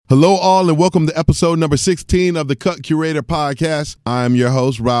Hello, all, and welcome to episode number 16 of the Cut Curator Podcast. I'm your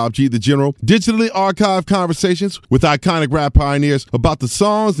host, Rob G. the General. Digitally archived conversations with iconic rap pioneers about the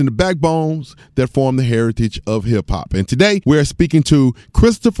songs and the backbones that form the heritage of hip-hop. And today, we're speaking to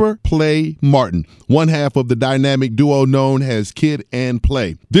Christopher Play Martin, one half of the dynamic duo known as Kid and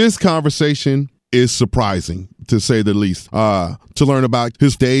Play. This conversation is surprising, to say the least. To learn about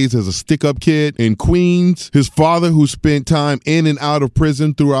his days as a stick-up kid in Queens, his father who spent time in and out of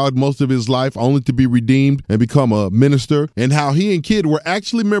prison throughout most of his life only to be redeemed and become a minister, and how he and Kid were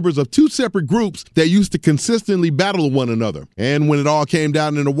actually members of two separate groups that used to consistently battle one another. And when it all came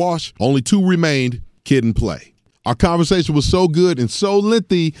down in the wash, only two remained, Kid and Play. Our conversation was so good and so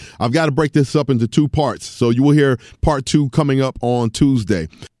lengthy, I've got to break this up into two parts. So you will hear part 2 coming up on Tuesday.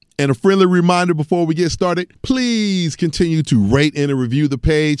 And a friendly reminder before we get started, please continue to rate and review the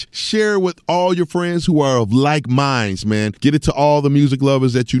page. Share it with all your friends who are of like minds, man. Get it to all the music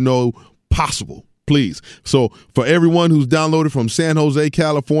lovers that you know possible, please. So for everyone who's downloaded from San Jose,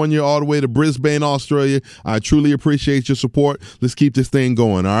 California, all the way to Brisbane, Australia, I truly appreciate your support. Let's keep this thing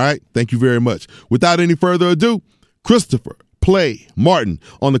going, all right? Thank you very much. Without any further ado, Christopher Play Martin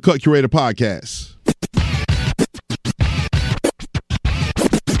on the Cut Curator Podcast.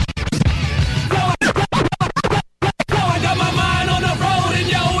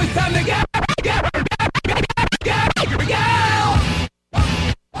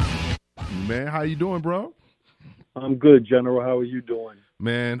 Man, how you doing, bro? I'm good, General. How are you doing?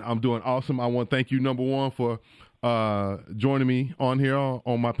 Man, I'm doing awesome. I want to thank you, number one, for joining me on here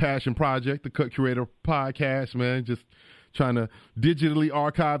on my passion project, the Cut Curator Podcast, man. Just trying to digitally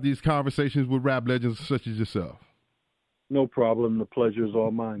archive these conversations with rap legends such as yourself. No problem. The pleasure is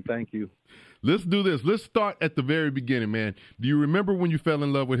all mine. Thank you. Let's do this. Let's start at the very beginning, man. Do you remember when you fell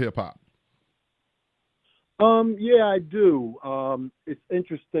in love with hip-hop? Yeah, I do. It's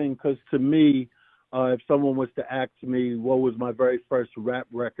interesting because to me, if someone was to ask me what was my very first rap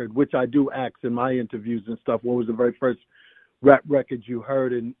record, which I do ask in my interviews and stuff, what was the very first rap record you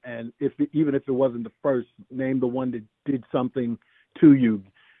heard? And even if it wasn't the first, name the one that did something to you,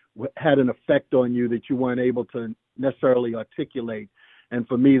 had an effect on you that you weren't able to necessarily articulate. And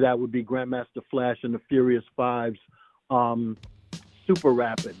for me, that would be Grandmaster Flash and the Furious Five's Super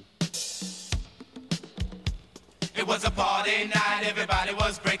Rappin'. It was a party night, everybody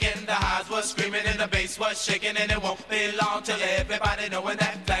was breaking, the highs was screaming and the bass was shaking, and it won't be long till everybody knowing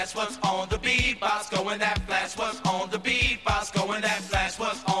that Flash was on the beatbox going, that Flash was on the beatbox going, that Flash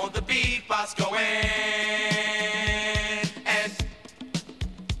was on the beatbox going, and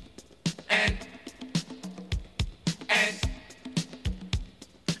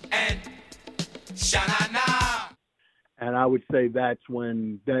sha-na-na. And I would say that's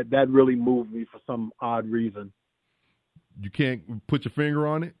when that really moved me for some odd reason. You can't put your finger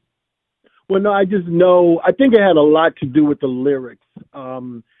on it? Well, no, I just know. I think it had a lot to do with the lyrics.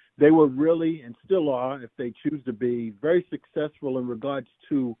 They were really, and still are, if they choose to be, very successful in regards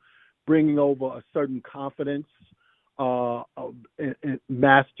to bringing over a certain confidence,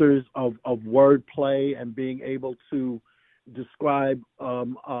 masters of wordplay, and being able to describe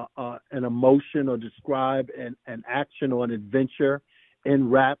an emotion or describe an action or an adventure in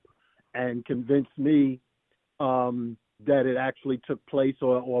rap, and convince me that it actually took place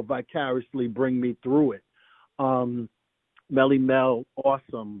or vicariously bring me through it. Melly Mel,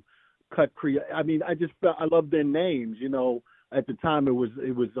 awesome. Cut Creole. I mean, I love their names. You know, at the time it was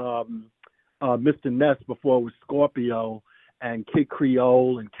Mr. Ness before it was Scorpio, and Kid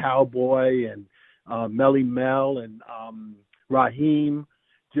Creole and Cowboy and Melly Mel and Raheem.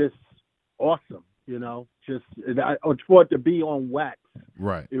 Just awesome. You know, for it to be on wax.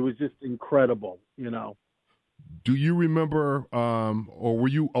 Right. It was just incredible. You know. Do you remember, or were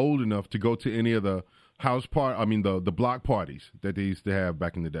you old enough to go to any of the the block parties that they used to have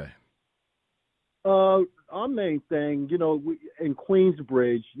back in the day? Our main thing, you know, in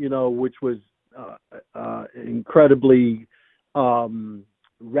Queensbridge, you know, which was incredibly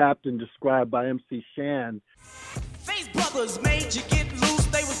rapped and described by MC Shan. Face Brothers made you get loose.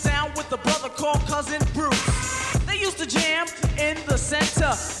 They was down with a brother called Cousin Bruce. They used to jam in the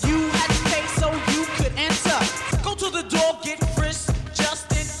center. You had to pay so you could enter. Go to the door, get frisked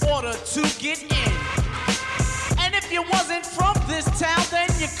just in order to get in. And if you wasn't from this town, then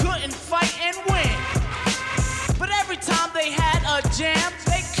you couldn't fight and win. But every time they had a jam,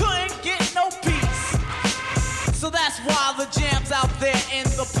 they couldn't get no peace. So that's why the jams out there in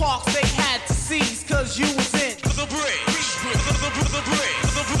the parks they had to seize, cause you was in the bridge.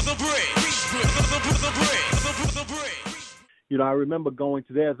 You know, I remember going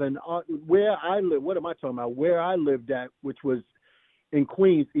to theirs, and where I live, what am I talking about? Where I lived at, which was in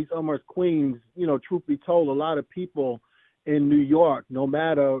Queens, East Elmhurst, Queens, truth be told, a lot of people in New York, no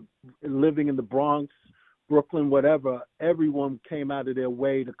matter living in the Bronx, Brooklyn, whatever, everyone came out of their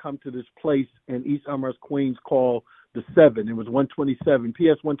way to come to this place in East Elmhurst, Queens called the 7. It was 127,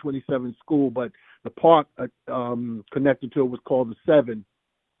 PS 127 school, but the park connected to it was called the 7.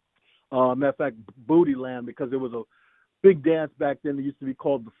 Matter of fact, Booty Land, because it was a big dance back then. It used to be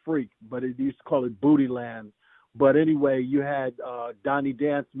called the Freak, but it used to call it Booty Land. But anyway, you had Donnie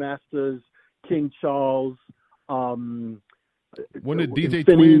Dance Masters, King Charles, One of the DJ Infinity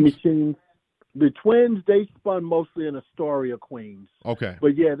Twins? Machines. The Twins, they spun mostly in Astoria, Queens. Okay.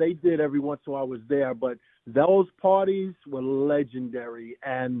 But yeah, they did every once in a while I was there. But those parties were legendary.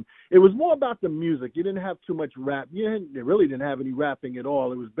 And it was more about the music. You didn't have too much rap. You really didn't have any rapping at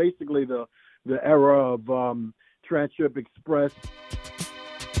all. It was basically the era of Trans-Trip Express.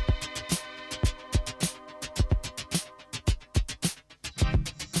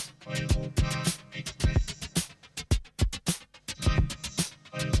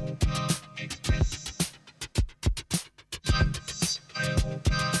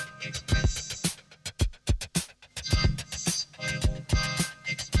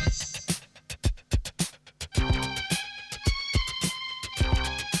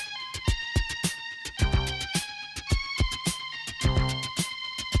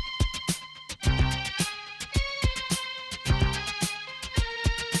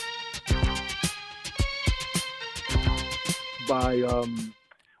 By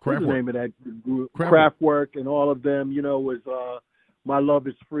what's the name of that group? Kraftwerk and all of them, was My Love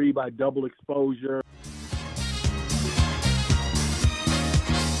Is Free by Double Exposure.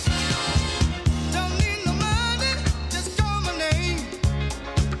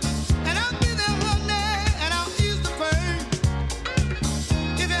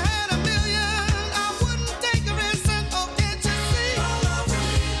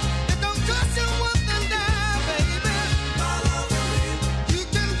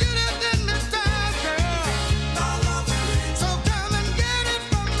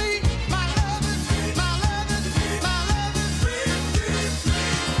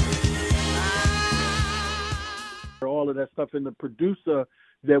 All of that stuff, and the producer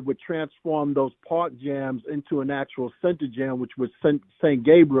that would transform those park jams into an actual center jam, which was St.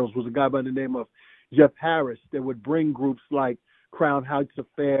 Gabriel's, was a guy by the name of Jeff Harris that would bring groups like Crown Heights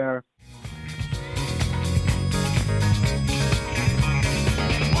Affair.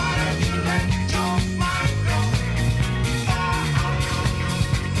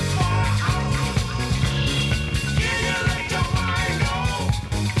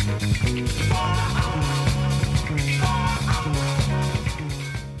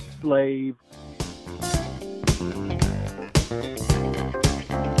 Slave.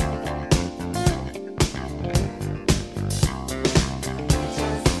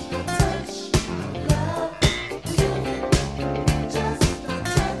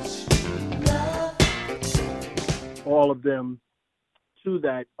 All of them to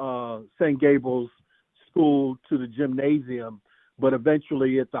that St. Gabriel's school, to the gymnasium. But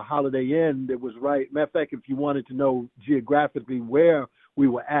eventually at the Holiday Inn, it was right. Matter of fact, if you wanted to know geographically where we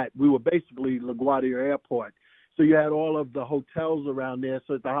were at, we were basically LaGuardia Airport. So you had all of the hotels around there.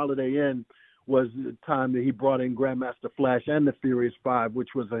 So at the Holiday Inn was the time that he brought in Grandmaster Flash and the Furious Five,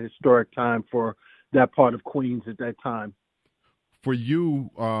 which was a historic time for that part of Queens at that time. For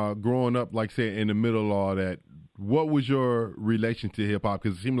you, growing up, like say in the middle of all that, what was your relation to hip hop?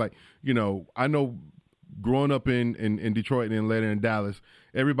 Because it seemed like, I know growing up in Detroit and then later in Dallas,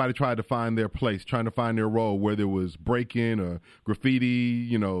 everybody tried to find their place, trying to find their role, whether it was breaking or graffiti,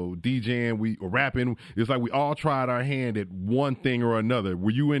 DJing, or rapping. It's like we all tried our hand at one thing or another.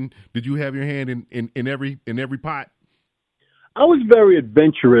 Did you have your hand in every pot? I was very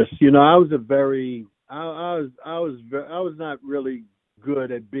adventurous. I was not really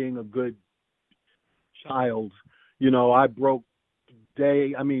good at being a good child. I broke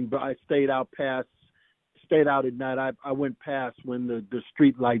day. But I stayed out at night. I went past when the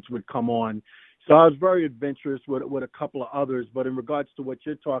street lights would come on. So I was very adventurous with a couple of others. But in regards to what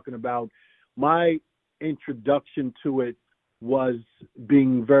you're talking about, my introduction to it was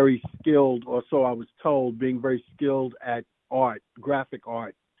being very skilled, or so I was told, being very skilled at art, graphic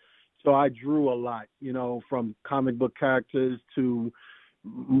art. So I drew a lot, from comic book characters to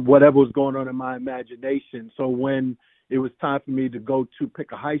whatever was going on in my imagination. So when it was time for me to go to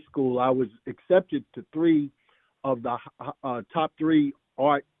pick a high school, I was accepted to 3 of the top 3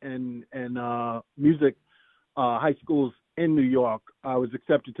 art and music high schools in New York. I was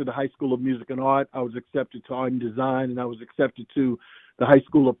accepted to the High School of Music and Art. I was accepted to Art and Design, and I was accepted to the High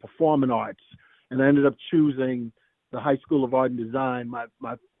School of Performing Arts. And I ended up choosing the High School of Art and Design,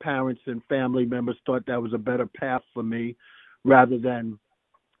 my parents and family members thought that was a better path for me rather than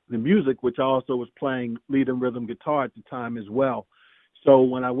the music, which I also was playing lead and rhythm guitar at the time as well. So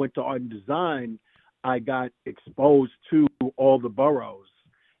when I went to Art and Design, I got exposed to all the boroughs.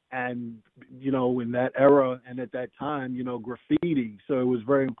 And, in that era and at that time, graffiti. So it was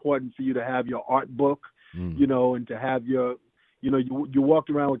very important for you to have your art book, and to have your, you walked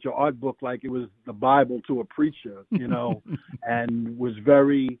around with your art book like it was the Bible to a preacher, and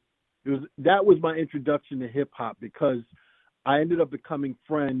that was my introduction to hip hop, because I ended up becoming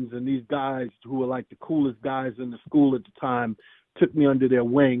friends, and these guys who were like the coolest guys in the school at the time took me under their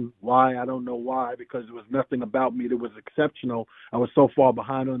wing. Why? I don't know why, because there was nothing about me that was exceptional. I was so far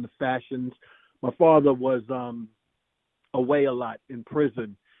behind on the fashions. My father was away a lot in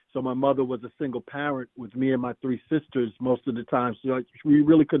prison, so my mother was a single parent with me and my three sisters most of the time, so we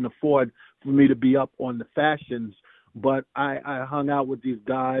really couldn't afford for me to be up on the fashions. But I hung out with these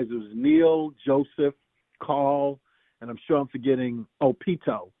guys. It was Neil, Joseph, Carl, and I'm sure I'm forgetting,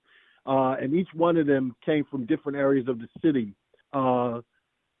 Pito. And each one of them came from different areas of the city.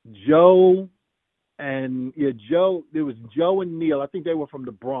 Joe, there was Joe and Neil. I think they were from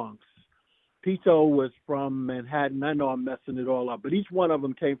the Bronx. Pito was from Manhattan. I know I'm messing it all up, but each one of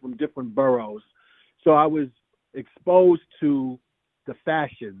them came from different boroughs. So I was exposed to the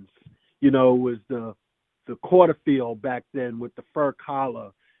fashions. It was the Quarterfield back then with the fur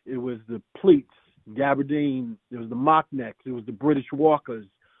collar. It was the pleats, gabardine. It was the mock necks. It was the British Walkers,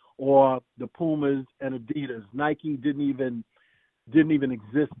 or the Pumas and Adidas. Nike didn't even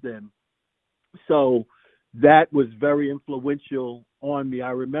exist then. So that was very influential on me.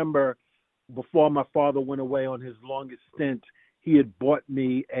 I remember before my father went away on his longest stint, he had bought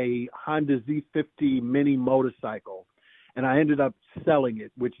me a Honda Z50 mini motorcycle, and I ended up selling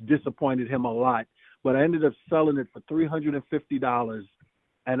it, which disappointed him a lot. But I ended up selling it for $350,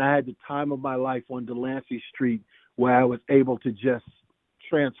 and I had the time of my life on Delancey Street, where I was able to just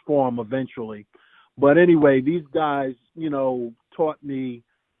transform eventually. But anyway, these guys, taught me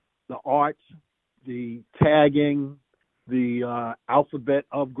the art, the tagging, the alphabet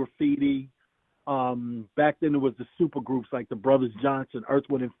of graffiti. Back then, it was the super groups like the Brothers Johnson, Earth,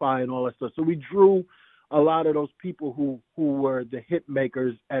 Wind and Fire, and all that stuff. So we drew a lot of those people who were the hit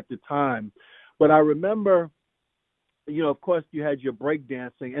makers at the time. But I remember, of course, you had your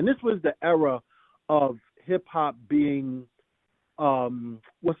breakdancing, and this was the era of hip hop being,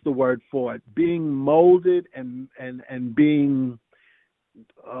 what's the word for it? Being molded and being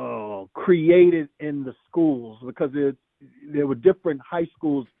created in the schools, because there were different high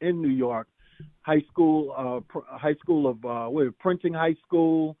schools in New York. Printing High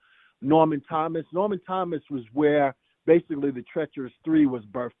School, Norman Thomas. Norman Thomas was where basically the Treacherous Three was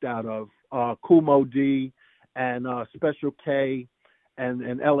birthed out of. Kumo D and Special K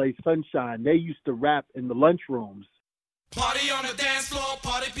and L.A. Sunshine. They used to rap in the lunchrooms. Party on the dance floor,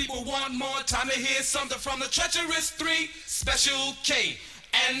 party people want more. Time to hear something from the Treacherous Three, Special K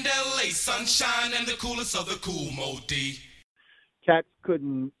and L.A. Sunshine, and the coolest of the Kumo D. Cats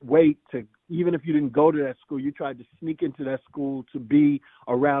couldn't wait to, even if you didn't go to that school, you tried to sneak into that school to be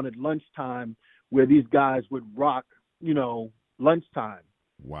around at lunchtime, where these guys would rock, lunchtime.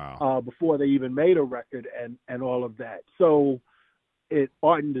 Wow. Before they even made a record and all of that. So at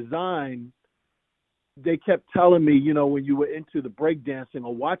Art and Design, they kept telling me, when you were into the breakdancing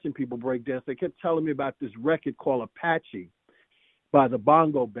or watching people breakdance, they kept telling me about this record called Apache by the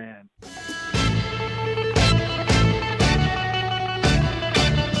Bongo Band.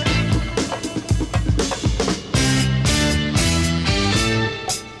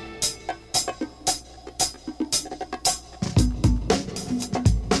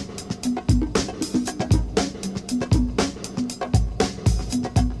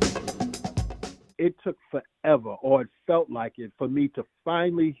 It took forever, or it felt like it, for me to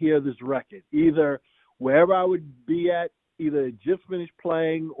finally hear this record. Either wherever I would be at, either it just finished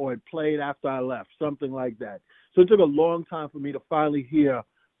playing or it played after I left, something like that. So it took a long time for me to finally hear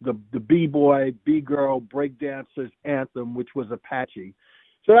the B-boy, B-girl, breakdancers anthem, which was Apache.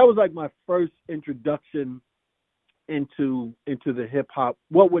 So that was like my first introduction into the hip-hop,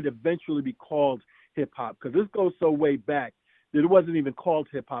 what would eventually be called hip-hop, because this goes so way back that it wasn't even called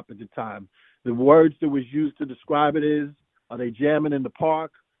hip-hop at the time. The words that was used to describe it is, are they jamming in the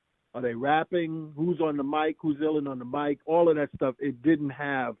park? Are they rapping? Who's on the mic? Who's illing on the mic? All of that stuff. It didn't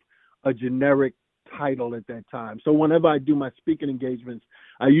have a generic title at that time. So whenever I do my speaking engagements,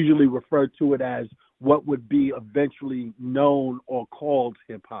 I usually refer to it as what would be eventually known or called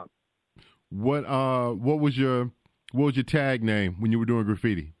hip hop. What was your tag name when you were doing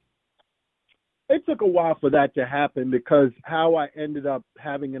graffiti? It took a while for that to happen because how I ended up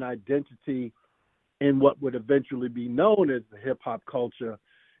having an identity in what would eventually be known as the hip hop culture,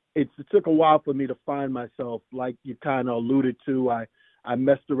 it took a while for me to find myself. Like you kind of alluded to, I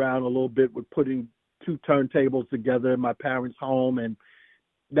messed around a little bit with putting 2 turntables together in my parents' home, and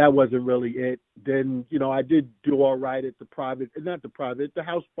that wasn't really it. Then, I did do all right at the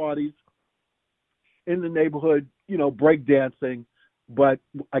house parties in the neighborhood, breakdancing. But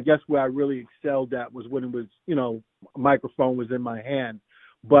I guess where I really excelled at was when it was, a microphone was in my hand.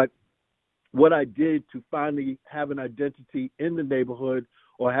 But what I did to finally have an identity in the neighborhood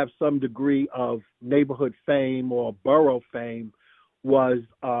or have some degree of neighborhood fame or borough fame was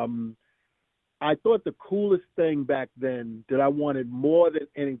I thought the coolest thing back then that I wanted more than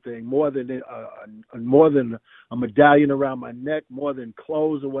anything, more than a medallion around my neck, more than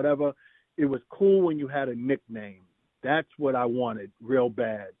clothes or whatever, it was cool when you had a nickname. That's what I wanted real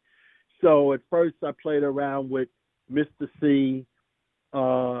bad. So at first I played around with Mr. C.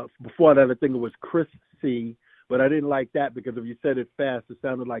 Before that, I think it was Chris C., but I didn't like that because if you said it fast, it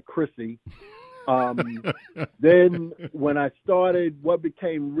sounded like Chrissy. Then when I started, what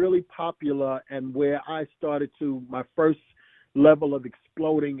became really popular and where I started to, my first level of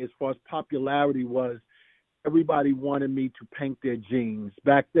exploding as far as popularity was, everybody wanted me to paint their jeans.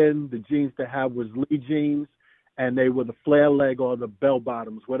 Back then, the jeans to have was Lee jeans, and they were the flare leg or the bell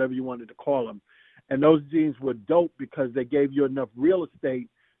bottoms, whatever you wanted to call them. And those jeans were dope because they gave you enough real estate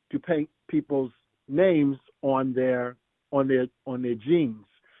to paint people's names on their jeans.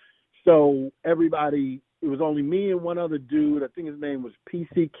 So everybody, it was only me and one other dude. I think his name was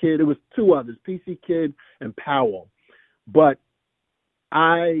PC Kid. It was 2 others, PC Kid and Powell. But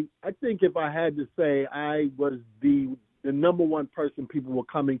I think if I had to say, I was the number one person people were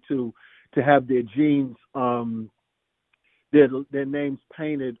coming to have their jeans, their names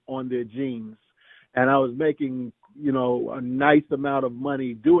painted on their jeans. And I was making, a nice amount of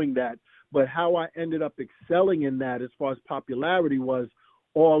money doing that. But how I ended up excelling in that as far as popularity was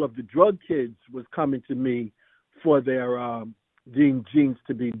all of the drug kids was coming to me for their jeans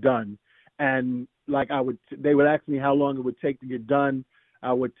to be done. And like they would ask me how long it would take to get done.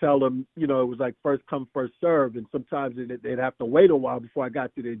 I would tell them, it was like first come, first serve. And sometimes they'd have to wait a while before I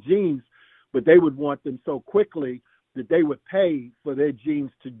got to their jeans, but they would want them so quickly that they would pay for their jeans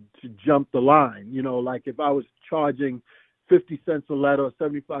to jump the line. Like if I was charging 50 cents a letter or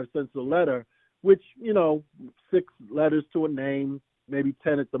 75 cents a letter, which, 6 letters to a name, maybe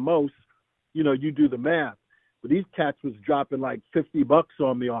 10 at the most, you do the math. But these cats was dropping like $50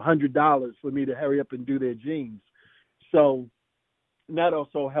 on me or $100 for me to hurry up and do their jeans. So that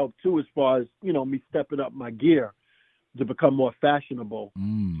also helped too as far as, me stepping up my gear to become more fashionable.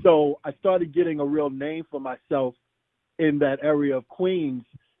 So I started getting a real name for myself in that area of Queens.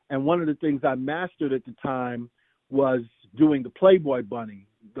 And one of the things I mastered at the time was doing the Playboy bunny,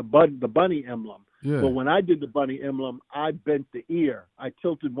 the bunny emblem. Yeah. But when I did the bunny emblem, I bent the ear. I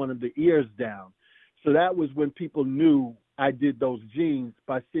tilted one of the ears down. So that was when people knew I did those jeans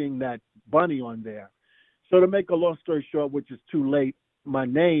by seeing that bunny on there. So to make a long story short, which is too late, my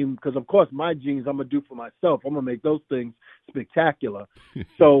name, because of course my jeans I'm going to do for myself. I'm going to make those things spectacular.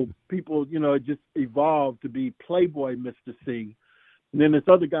 So people, it just evolved to be Playboy Mr. C. And then this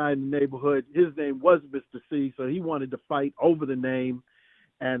other guy in the neighborhood, his name was Mr. C, so he wanted to fight over the name.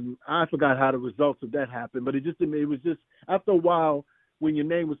 And I forgot how the results of that happened, but it was just, after a while, when your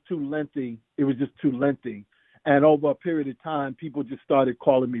name was too lengthy, it was just too lengthy. And over a period of time, people just started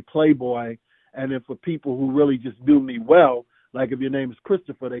calling me Playboy. And then for people who really just knew me well, like if your name is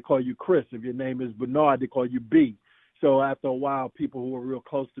Christopher, they call you Chris. If your name is Bernard, they call you B. So after a while, people who were real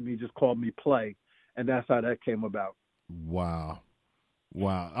close to me just called me Play. And that's how that came about. Wow.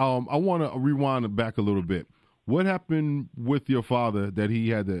 I want to rewind it back a little bit. What happened with your father that he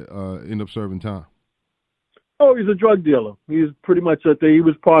had to end up serving time? Oh, he's a drug dealer. He's pretty much he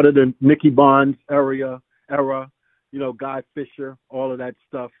was part of the Nicky Barnes era, Guy Fisher, all of that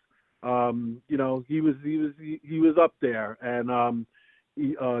stuff. He was up there, and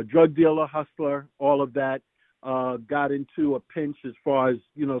drug dealer, hustler, all of that. Got into a pinch as far as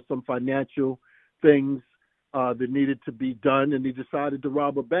some financial things that needed to be done, and he decided to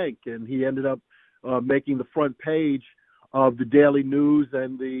rob a bank, and he ended up making the front page of the Daily News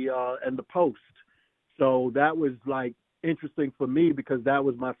and the Post. So that was like interesting for me because that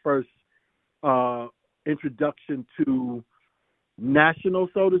was my first introduction to national,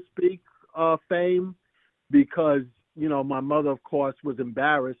 so to speak, fame, because, my mother, of course, was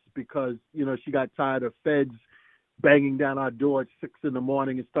embarrassed because, she got tired of feds banging down our door at 6 a.m.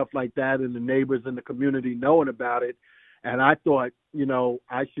 and stuff like that, and the neighbors in the community knowing about it. And I thought,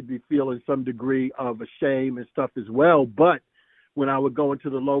 I should be feeling some degree of a shame and stuff as well. But when I would go into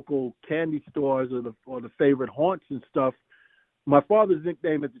the local candy stores or the favorite haunts and stuff, my father's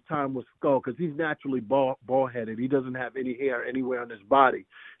nickname at the time was Skull because he's naturally bald-headed. He doesn't have any hair anywhere on his body.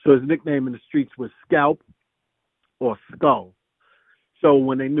 So his nickname in the streets was Scalp or Skull. So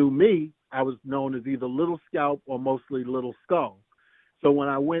when they knew me, I was known as either Little Scalp or mostly Little Skull. So when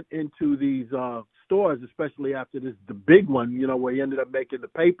I went into these stores, especially after the big one, where he ended up making the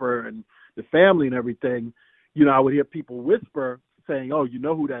paper and the family and everything, I would hear people whisper saying, "Oh, you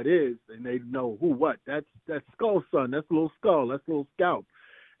know who that is?" And they'd know who, what? That's Skull's son. That's Little Skull. That's Little Scalp.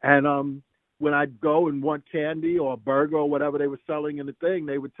 And when I'd go and want candy or a burger or whatever they were selling in the thing,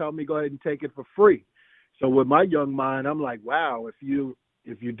 they would tell me, "Go ahead and take it for free." So with my young mind, I'm like, wow, if you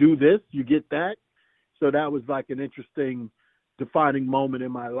do this, you get that. So that was like an interesting defining moment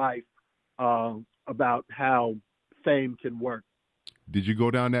in my life about how fame can work. Did you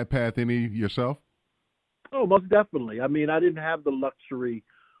go down that path any yourself? Oh, most definitely. I mean, I didn't have the luxury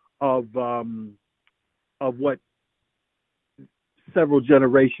of what several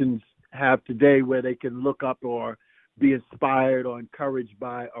generations have today, where they can look up or be inspired or encouraged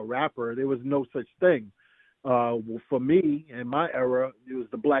by a rapper. There was no such thing. For me, in my era, it was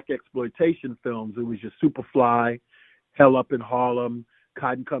the black exploitation films. It was your Superfly, Hell Up in Harlem,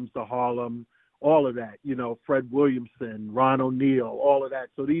 Cotton Comes to Harlem, all of that. Fred Williamson, Ron O'Neal, all of that.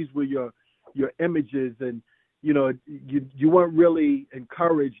 So these were your images, and you weren't really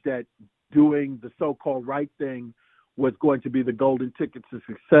encouraged that doing the so-called right thing was going to be the golden ticket to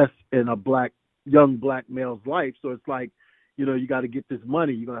success in a young black male's life. So it's like, you got to get this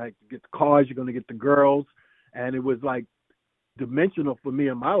money. You're going to have to get the cars. You're going to get the girls. And it was like dimensional for me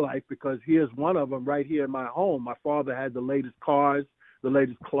in my life, because here's one of them right here in my home. My father had the latest cars, the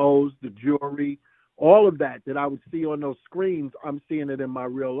latest clothes, the jewelry, all of that I would see on those screens. I'm seeing it in my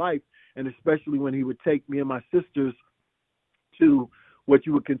real life. And especially when he would take me and my sisters to what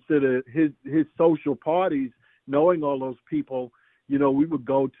you would consider his social parties, knowing all those people, we would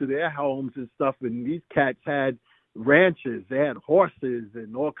go to their homes and stuff. And these cats had ranches, they had horses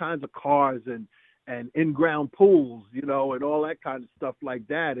and all kinds of cars and in-ground pools, and all that kind of stuff like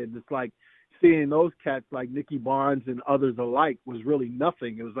that. And it's like seeing those cats like Nicky Barnes and others alike was really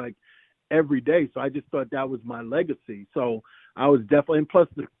nothing. It was like every day. So I just thought that was my legacy. So I was definitely, and plus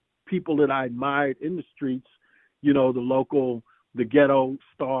the people that I admired in the streets, the ghetto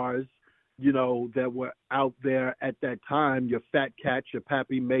stars, that were out there at that time, your Fat Cats, your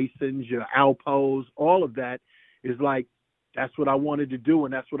Pappy Masons, your Alpos, all of that is like, that's what I wanted to do,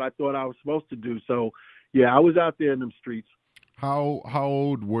 and that's what I thought I was supposed to do. So, yeah, I was out there in them streets. How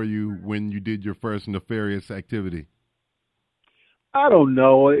old were you when you did your first nefarious activity? I don't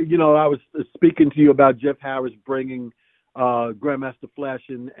know. I was speaking to you about Jeff Harris bringing Grandmaster Flash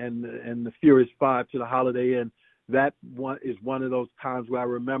and the Furious Five to the Holiday Inn. That one is one of those times where I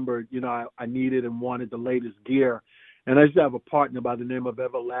remember, I needed and wanted the latest gear. And I used to have a partner by the name of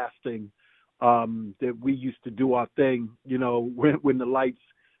Everlasting, that we used to do our thing, when the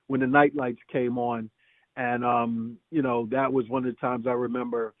night lights came on. And, that was one of the times I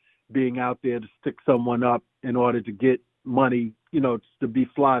remember being out there to stick someone up in order to get money, to be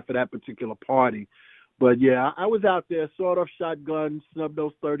fly for that particular party. But yeah, I was out there, sawed off shotguns, snubbed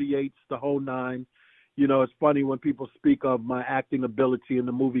those 38s, the whole nine. It's funny when people speak of my acting ability in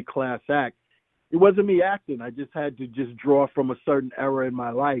the movie Class Act. It wasn't me acting. I just had to draw from a certain era in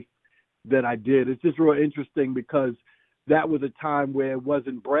my life that I did. It's just real interesting because that was a time where it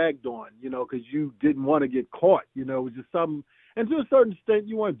wasn't bragged on, because you didn't want to get caught. It was just something, and to a certain extent,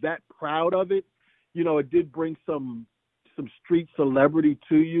 you weren't that proud of it. It did bring some street celebrity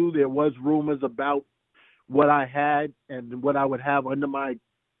to you. There was rumors about what I had and what I would have under my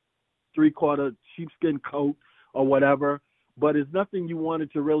 3/4 sheepskin coat or whatever, but it's nothing you wanted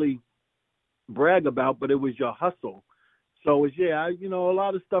to really brag about, but it was your hustle. So it's, a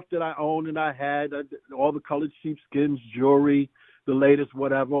lot of stuff that I owned and I had, all the colored sheepskins, jewelry, the latest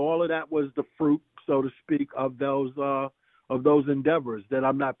whatever, all of that was the fruit, so to speak, of those endeavors that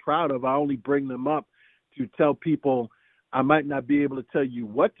I'm not proud of. I only bring them up to tell people I might not be able to tell you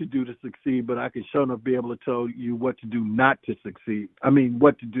what to do to succeed, but I can sure enough be able to tell you what to do not to succeed. I mean,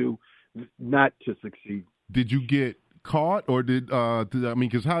 what to do not to succeed. Did you get caught, or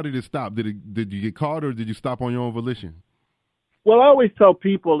because how did it stop? Did you get caught, or did you stop on your own volition? Well, I always tell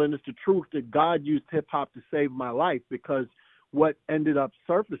people, and it's the truth, that God used hip-hop to save my life, because what ended up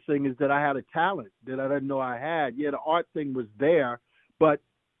surfacing is that I had a talent that I didn't know I had. Yeah, the art thing was there, but,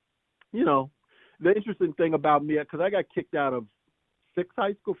 the interesting thing about me, because I got kicked out of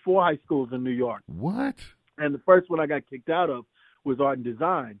 4 high schools in New York. What? And the first one I got kicked out of was art and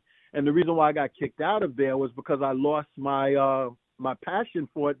design. And the reason why I got kicked out of there was because I lost my my passion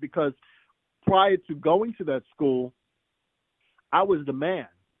for it, because prior to going to that school, I was the man.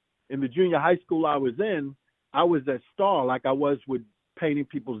 In the junior high school I was in, I was that star, like I was with painting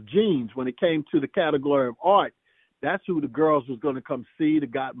people's jeans. When it came to the category of art, that's who the girls was going to come see, the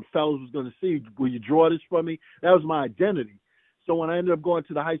fellas was going to see. Will you draw this for me? That was my identity. So when I ended up going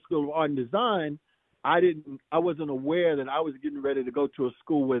to the High School of Art and Design, I wasn't aware that I was getting ready to go to a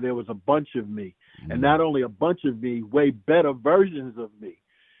school where there was a bunch of me, and not only a bunch of me, way better versions of me.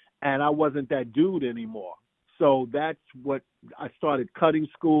 And I wasn't that dude anymore. So that's what I started cutting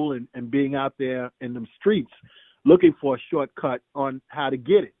school and being out there in them streets looking for a shortcut on how to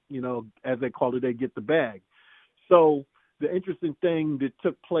get it, you know, as they call it, they get the bag. So the interesting thing that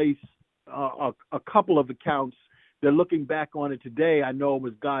took place, a couple of accounts, that looking back on it today, I know it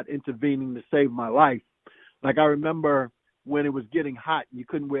was God intervening to save my life. Like I remember when it was getting hot and you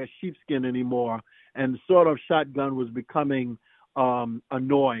couldn't wear sheepskin anymore, and the sawed-off shotgun was becoming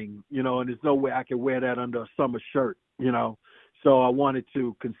annoying, you know, and there's no way I could wear that under a summer shirt, you know. So I wanted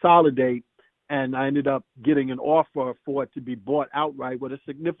to consolidate, and I ended up getting an offer for it to be bought outright with a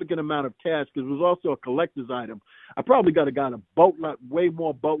significant amount of cash, because it was also a collector's item. I probably got a way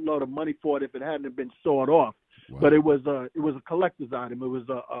more boatload of money for it if it hadn't been sawed off. Wow. But it was a collector's item. It was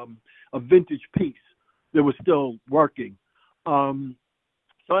a vintage piece that was still working. So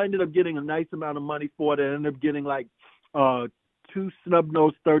I ended up getting a nice amount of money for it. I ended up getting like 2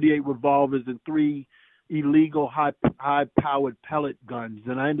 snub-nosed .38 revolvers and 3 illegal high-powered pellet guns.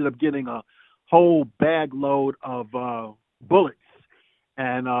 And I ended up getting a whole bag load of bullets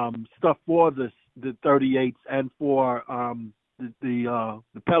and stuff for the 38s and for the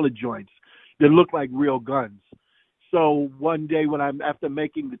pellet joints that looked like real guns. So one day after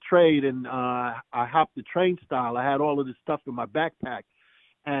making the trade and I hopped the train style, I had all of this stuff in my backpack.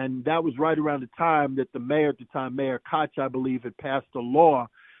 And that was right around the time that the mayor at the time, Mayor Koch, I believe, had passed a law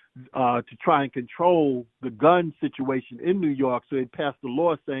to try and control the gun situation in New York. So they passed a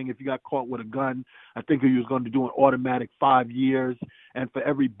law saying if you got caught with a gun, I think he was going to do an automatic 5 years. And for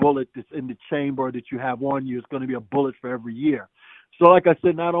every bullet that's in the chamber that you have on you, it's going to be a bullet for every year. So like I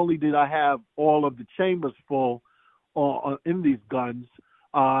said, not only did I have all of the chambers full in these guns,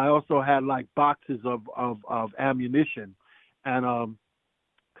 I also had like boxes of ammunition. And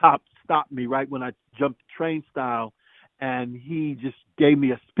cop stopped me right when I jumped the train style, and he just gave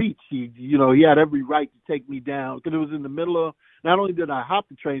me a speech. He had every right to take me down, because it was in the middle of, not only did I hop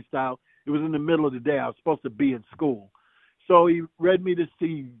the train style, it was in the middle of the day. I was supposed to be in school. So he read me this,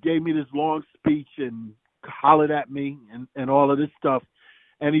 he gave me this long speech and hollered at me and all of this stuff.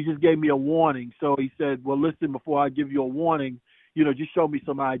 And he just gave me a warning. So he said, well, listen, before I give you a warning, just show me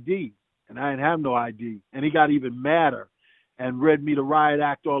some ID. And I didn't have no ID. And he got even madder and read me the riot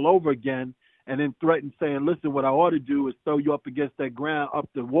act all over again, and then threatened, saying, listen, what I ought to do is throw you up against that ground, up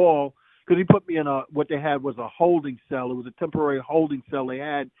the wall, because he put me in what they had was a holding cell. It was a temporary holding cell they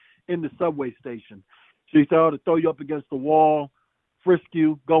had in the subway station. So he said, I ought to throw you up against the wall, frisk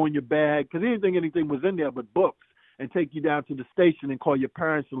you, go in your bag, because he didn't think anything was in there but books, and take you down to the station and call your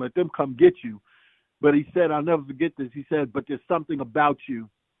parents and let them come get you. But he said, I'll never forget this. He said, but there's something about you.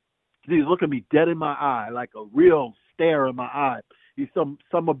 He's looking me dead in my eye, like a real stare in my eye. He's some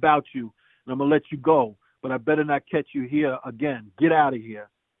about you, and I'm going to let you go, but I better not catch you here again. Get out of here.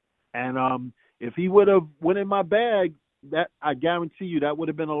 And if he would have went in my bag, that I guarantee you that would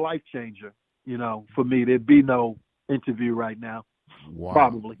have been a life changer, for me. There'd be no interview right now. Wow.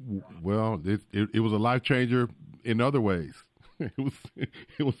 Probably. Well, it was a life changer in other ways.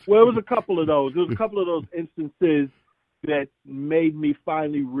 It was a couple of those. There was a couple of those instances that made me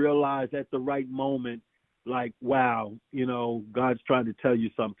finally realize at the right moment, like, wow, God's trying to tell you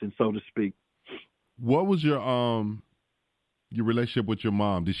something, so to speak. What was your relationship with your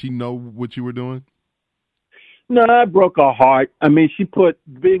mom? Did she know what you were doing? No, I broke her heart. I mean, she put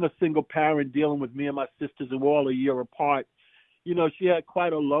being a single parent, dealing with me and my sisters, and we're all a year apart. She had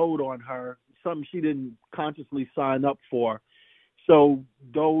quite a load on her, something she didn't consciously sign up for. So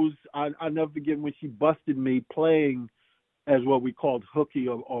I never forget when she busted me playing as what we called hooky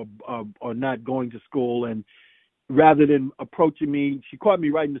or not going to school. And rather than approaching me, she caught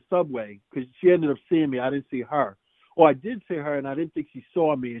me right in the subway, because she ended up seeing me. I didn't see her. Or I did see her, and I didn't think she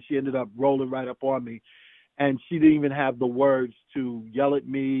saw me, and she ended up rolling right up on me. And she didn't even have the words to yell at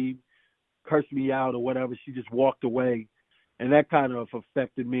me, curse me out, or whatever. She just walked away. And that kind of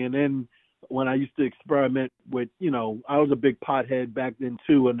affected me. And then when I used to experiment with, I was a big pothead back then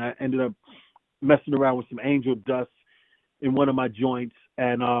too, and I ended up messing around with some angel dust in one of my joints.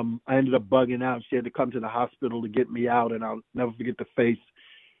 And I ended up bugging out. She had to come to the hospital to get me out, and I'll never forget the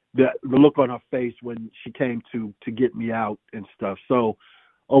look on her face when she came to get me out and stuff. So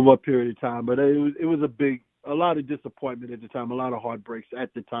over a period of time, but it was a lot of disappointment at the time, a lot of heartbreaks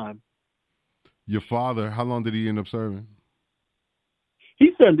at the time. Your father, how long did he end up serving?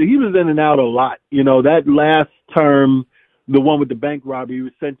 He was in and out a lot. You know, that last term, the one with the bank robbery, he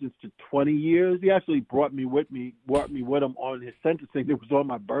was sentenced to 20 years. He actually brought me with him on his sentencing. It was on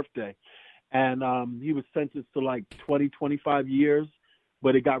my birthday. And he was sentenced to like 20, 25 years,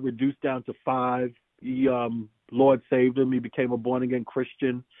 but it got reduced down to 5. He, Lord saved him. He became a born-again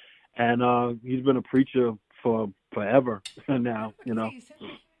Christian. And he's been a preacher for forever now, you know.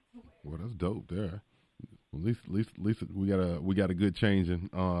 Well, that's dope there. At least we got a good change in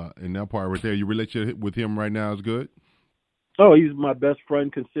that part right there. Your relationship with him right now is good? Oh, he's my best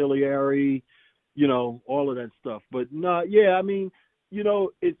friend, conciliary, you know, all of that stuff. But no, yeah, I mean, you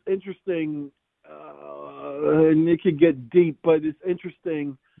know, it's interesting, and it could get deep, but it's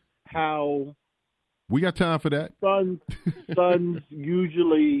interesting how we got time for that. Sons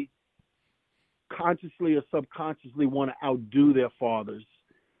usually consciously or subconsciously want to outdo their fathers.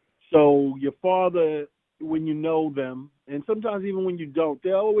 So your father, when you know them, and sometimes even when you don't,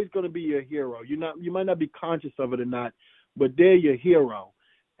 they're always going to be your hero. You might not be conscious of it or not, but they're your hero.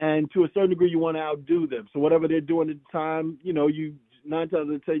 And to a certain degree, you want to outdo them. So whatever they're doing at the time, you know, 9 times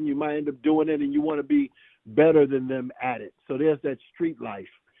out of 10, you might end up doing it, and you want to be better than them at it. So there's that street life.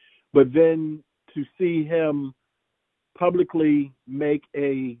 But then to see him publicly make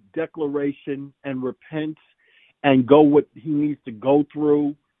a declaration and repent and go what he needs to go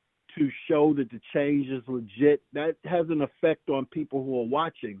through to show that the change is legit, that has an effect on people who are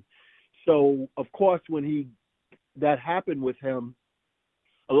watching. So, of course, when that happened with him,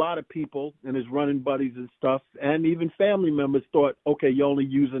 a lot of people and his running buddies and stuff, and even family members thought, okay, you're only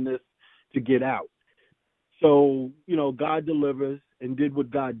using this to get out. So, you know, God delivers and did what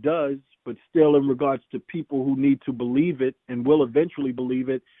God does, but still in regards to people who need to believe it and will eventually believe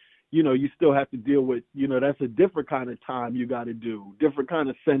it, you know, you still have to deal with, you know, that's a different kind of time you got to do, different kind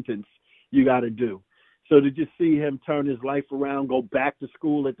of sentence you got to do. So to just see him turn his life around, go back to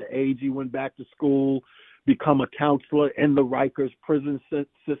school at the age he went back to school, become a counselor in the Rikers prison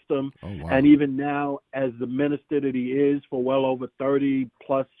system. Oh, wow. And even now, as the minister that he is for well over 30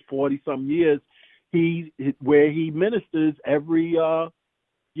 plus 40 some years, where he ministers every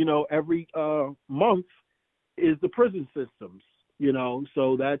month is the prison systems. You know,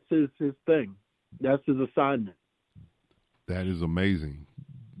 so that's his thing. That's his assignment. That is amazing.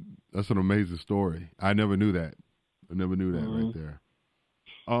 That's an amazing story. I never knew that. Right there.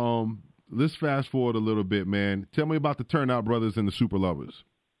 Let's fast forward a little bit, man. Tell me about the Turnout Brothers and the Super Lovers.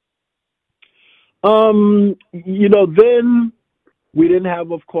 You know, then we didn't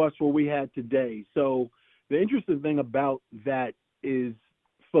have, of course, what we had today. So the interesting thing about that is,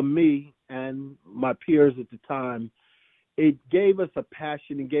 for me and my peers at the time, it gave us a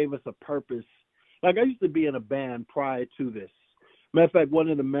passion and gave us a purpose. Like, I used to be in a band prior to this. Matter of fact, one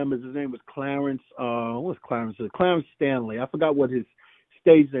of the members, his name was Clarence. What was Clarence? Clarence Stanley. I forgot what his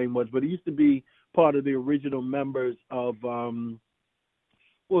stage name was, but he used to be part of the original members of what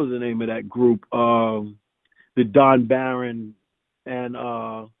was the name of that group? The Don Barron and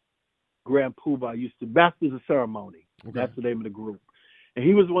Grand Poobah used to. Masters of Ceremony. Okay. That's the name of the group. And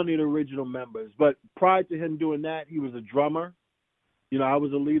he was one of the original members. But prior to him doing that, he was a drummer. You know, I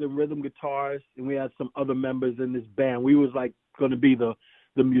was a lead and rhythm guitarist, and we had some other members in this band. We was like going to be the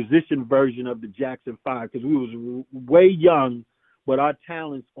musician version of the Jackson 5 because we was way young, but our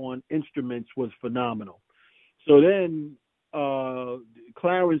talents on instruments was phenomenal. So then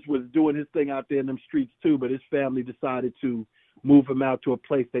Clarence was doing his thing out there in them streets too, but his family decided to move him out to a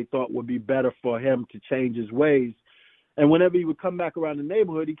place they thought would be better for him to change his ways. And whenever he would come back around the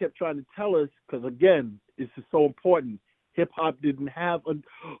neighborhood, he kept trying to tell us, because again, this is so important. Hip hop didn't have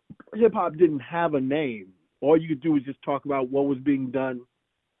a name. All you could do was just talk about what was being done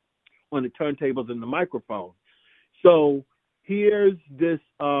on the turntables and the microphone. So here's this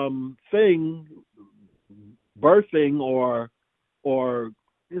thing, birthing or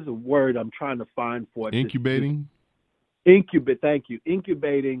there's a word I'm trying to find for it. Incubating. Thank you.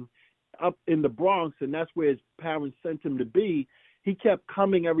 Incubating up in the Bronx, and that's where his parents sent him to be. He kept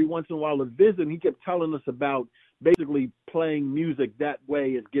coming every once in a while to visit, and he kept telling us about basically playing music that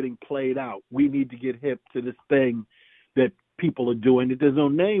way is getting played out. We need to get hip to this thing that people are doing that there's no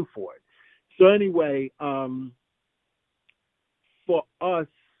name for it. So anyway, for us,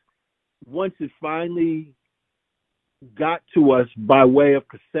 once it finally got to us by way of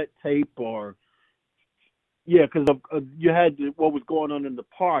cassette tape or Yeah, because you had what was going on in the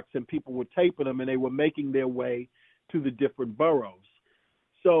parks, and people were taping them, and they were making their way to the different boroughs.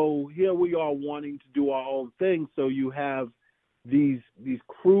 So here we are wanting to do our own thing. So you have these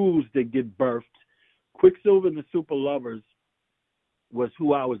crews that get birthed. Quicksilver and the Super Lovers was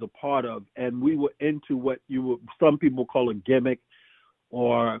who I was a part of, and we were into what some people call a gimmick,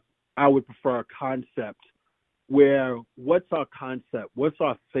 or I would prefer a concept. Where what's our concept? What's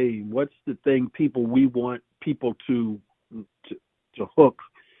our theme? What's the thing we want people to hook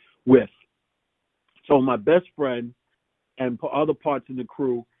with? So my best friend and other parts of the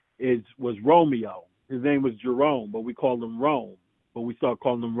crew was Romeo. His name was Jerome, but we called him Rome. But we started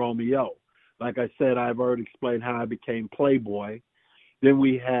calling him Romeo. Like I said, I've already explained how I became Playboy. Then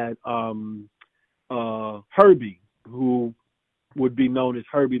we had Herbie, who would be known as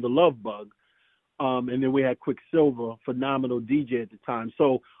Herbie the Love Bug. And then we had Quicksilver, phenomenal DJ at the time.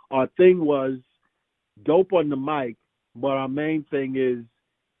 So our thing was dope on the mic, but our main thing is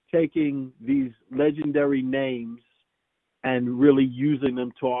taking these legendary names and really using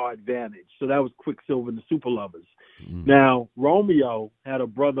them to our advantage. So that was Quicksilver and the Super Lovers. Mm-hmm. Now, Romeo had a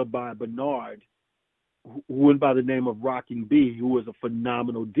brother by Bernard who went by the name of Rocking B, who was a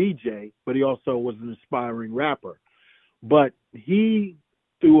phenomenal DJ, but he also was an aspiring rapper. But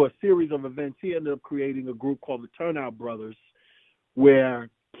through a series of events, he ended up creating a group called the Turnout Brothers, where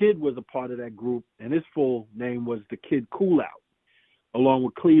Kid was a part of that group, and his full name was the Kid Cool Out, along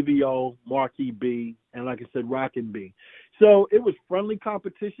with Clevio, Marky B, and like I said, Rockin' B. So it was friendly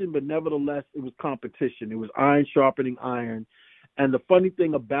competition, but nevertheless, it was competition. It was iron sharpening iron. And the funny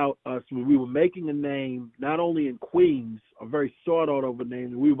thing about us, when we were making a name, not only in Queens, a very sought-out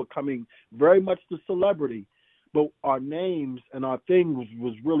name, we were becoming very much the celebrity, but our names and our thing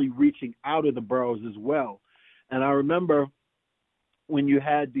was really reaching out of the boroughs as well. And I remember when you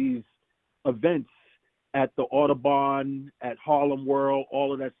had these events at the Audubon, at Harlem World,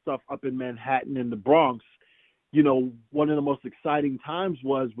 all of that stuff up in Manhattan and the Bronx, one of the most exciting times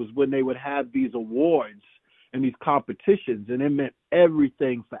was when they would have these awards and these competitions, and it meant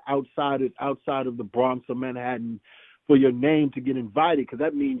everything for outsiders outside of the Bronx or Manhattan for your name to get invited, because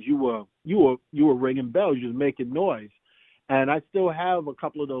that means you were ringing bells, you was making noise. And I still have a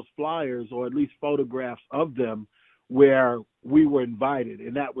couple of those flyers, or at least photographs of them, where we were invited,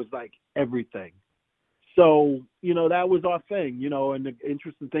 and that was like everything. So, that was our thing, and the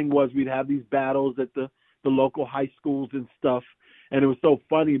interesting thing was we'd have these battles at the local high schools and stuff. And it was so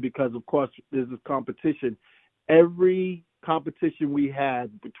funny because, of course, there's this competition. Every competition we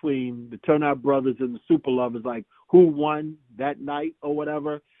had between the Turnout Brothers and the Super Lovers, like who won that night or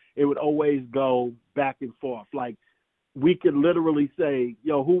whatever, it would always go back and forth. Like we could literally say,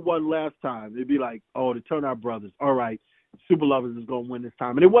 yo, who won last time? It'd be like, oh, the Turnout Brothers. All right, Super Lovers is going to win this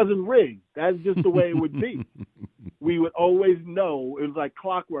time. And it wasn't rigged. That's just the way it would be. We would always know. It was like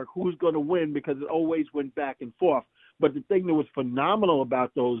clockwork, who's going to win, because it always went back and forth. But the thing that was phenomenal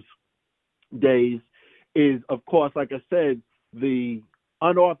about those days is, of course, like I said, the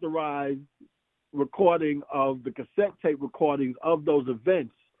unauthorized recording of the cassette tape recordings of those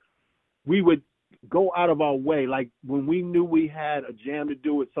events. We would go out of our way. Like when we knew we had a jam to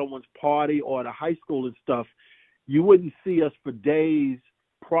do at someone's party or at a high school and stuff, you wouldn't see us for days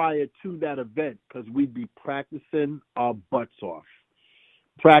prior to that event, because we'd be practicing our butts off,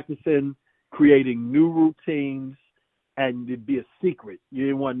 practicing, creating new routines, and it'd be a secret. You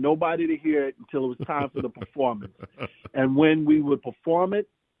didn't want nobody to hear it until it was time for the performance. And when we would perform it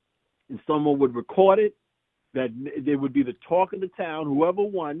and someone would record it, that there would be the talk of the town, whoever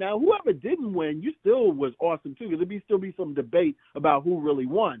won. Now, whoever didn't win, you still was awesome too, because there'd still be some debate about who really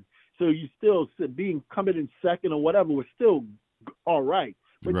won. So you still coming in second or whatever was still all right.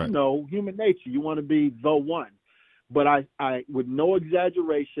 But right. Human nature, you want to be the one. But I, with no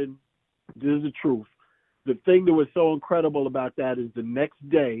exaggeration, this is the truth. The thing that was so incredible about that is the next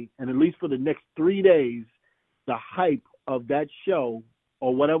day, and at least for the next 3 days, the hype of that show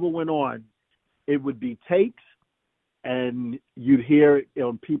or whatever went on, it would be taped, and you'd hear it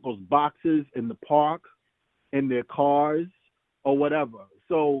on people's boxes in the park, in their cars, or whatever.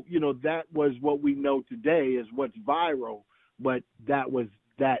 So, that was what we know today is what's viral, but that was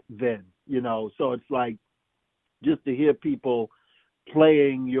that then, So it's like just to hear people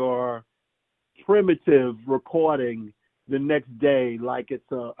playing your primitive recording the next day like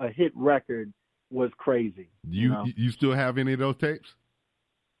it's a hit record was crazy. You still have any of those tapes?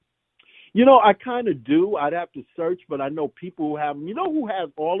 I kind of do. I'd have to search, but I know people who have them. You know who has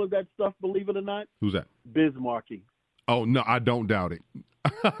all of that stuff, believe it or not? Who's that? Biz Markie. Oh, no, I don't doubt it.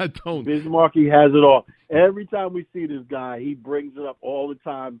 I don't. Biz Markie has it all. Every time we see this guy, he brings it up all the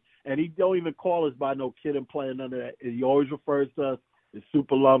time, and he don't even call us by no kid and playing none of that. He always refers to us as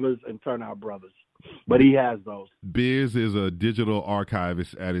Super Lovers and Turnout Brothers. But he has those. Biz is a digital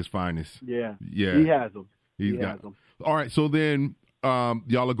archivist at his finest. Yeah. Yeah. He has them. He has them. All right, so then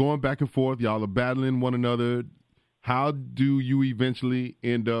y'all are going back and forth. Y'all are battling one another. How do you eventually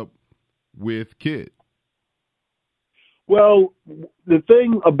end up with Kid? Well, the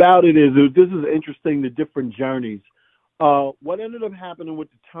thing about it is this is interesting, the different journeys. What ended up happening with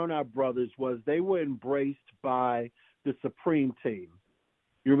the Turnout Brothers was they were embraced by the Supreme Team.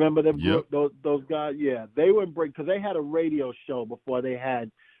 You remember them? Yep. Those guys? Yeah, they were embraced because they had a radio show before they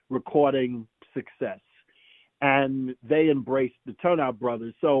had recording success. And they embraced the Turnout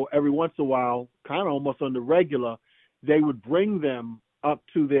Brothers. So every once in a while, kind of almost on the regular, they would bring them up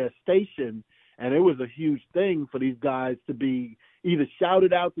to their station. And it was a huge thing for these guys to be either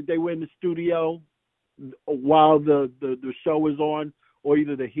shouted out that they were in the studio while the show was on, or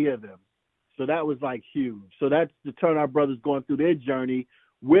either to hear them. So that was like huge. So that's the Turnout Brothers going through their journey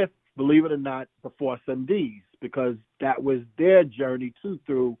with, believe it or not, the Force MDs, because that was their journey too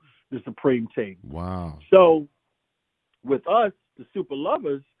through the Supreme Team. Wow. So with us, the Super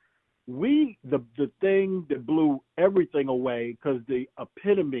Lovers, the thing that blew everything away, because the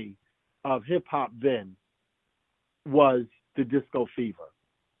epitome of hip hop then was the disco fever.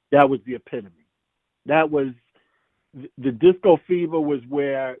 That was the epitome. That was the disco fever was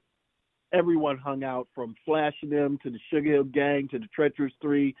where everyone hung out, from Flash and them to the Sugar Hill Gang to the Treacherous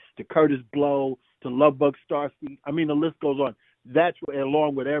Three to Curtis Blow to Lovebug Starsky. I mean, the list goes on. That's where,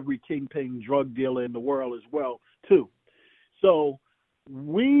 along with every kingpin drug dealer in the world as well, too. So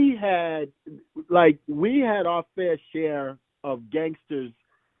we had our fair share of gangsters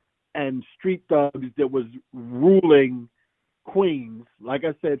and street thugs that was ruling Queens. Like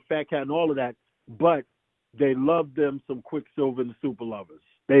I said, Fat Cat and all of that. But they loved them some Quicksilver and the Super Lovers.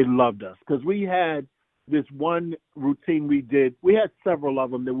 They loved us because we had this one routine we did. We had several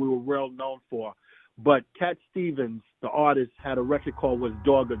of them that we were well known for. But Cat Stevens, the artist, had a record called Was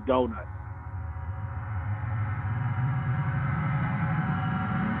Dog a Donut?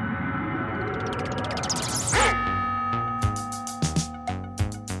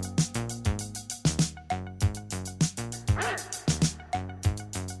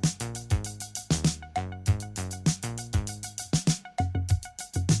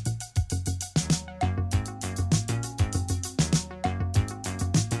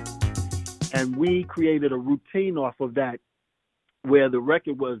 And we created a routine off of that, where the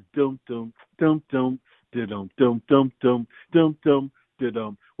record was dum dum dum dum dum dum dum dum dum dum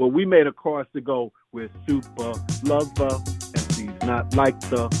dum. Well, we made a chorus to go with Super Lover MCs, not like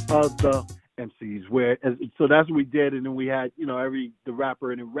the other MCs. So that's what we did, and then we had the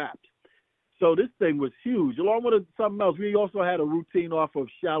rapper and it rapped. So this thing was huge. Along with something else, we also had a routine off of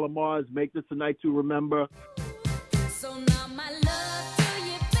Shalimar's "Make This a Night to Remember." So now my love to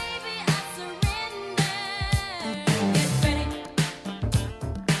you, baby, I surrender. Get ready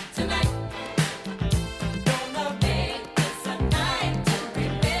tonight. Gonna make this a night to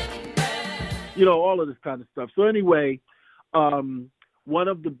remember. All of this kind of stuff. So anyway, one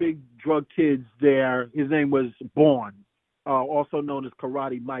of the big drug kids there, his name was Born, also known as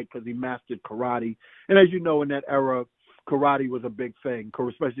Karate Mike, because he mastered karate. And as you know, in that era, karate was a big thing,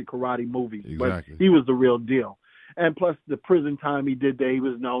 especially karate movies. Exactly. But he was the real deal. And plus the prison time he did there, he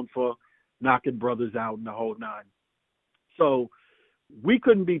was known for knocking brothers out and the whole nine. So we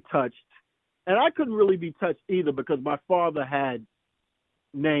couldn't be touched. And I couldn't really be touched either, because my father had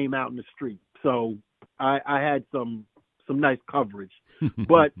name out in the street. So I had some nice coverage.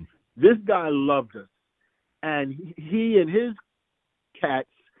 But this guy loved us. And he and his cats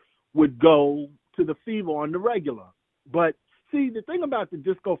would go to the Fever on the regular. But see, the thing about the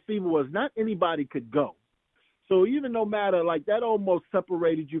Disco Fever was not anybody could go. So even no matter, like, that almost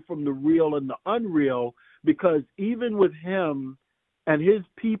separated you from the real and the unreal, because even with him and his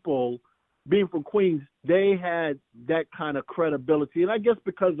people being from Queens, they had that kind of credibility. And I guess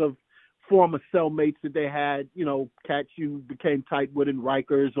because of former cellmates that they had, cats you became tight with in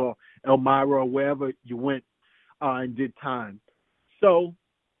Rikers or Elmira or wherever you went and did time. So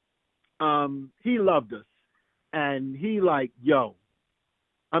he loved us. And he like, yo,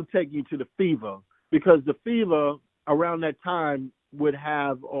 I'm taking you to the Fever. Because the Fever around that time would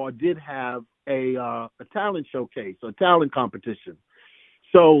have, or did have, a talent showcase, a talent competition.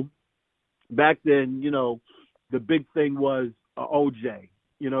 So back then, the big thing was OJ.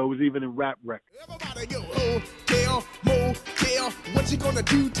 It was even in rap records. Everybody go, hotel, don't care what you gonna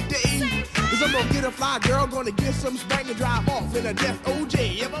do today. Cause I'm gonna get a fly girl, gonna get some spank and drive off in a death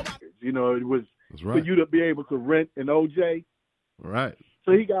OJ. You know, it was That's for right. you to be able to rent an OJ. Right.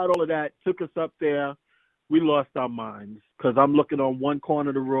 So he got all of that, took us up there. We lost our minds because I'm looking on one corner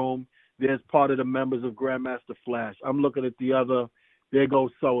of the room. There's part of the members of Grandmaster Flash. I'm looking at the other. There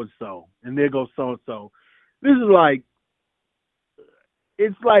goes so-and-so. And there goes so-and-so. This is like,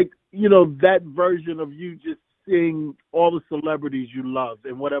 it's like, you know, that version of you just seeing all the celebrities you love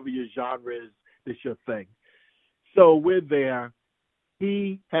and whatever your genre is, it's your thing. So we're there.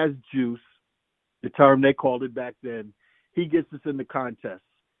 He has juice, the term they called it back then. He gets us in the contest.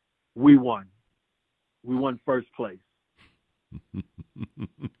 We won. We won first place.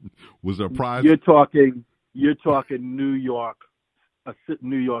 Was there a prize? You're talking New York, a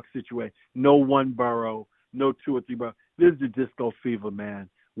New York situation. No one borough, no 2 or 3 boroughs. This is the disco fever, man.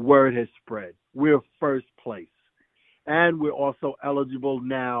 Word has spread. We're first place. And we're also eligible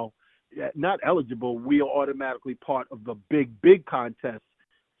now. Not eligible, we are automatically part of the big contest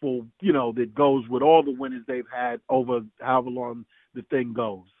for, you know, that goes with all the winners they've had over however long the thing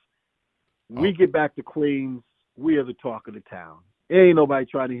goes. We get back to Queens, we are the talk of the town. Ain't nobody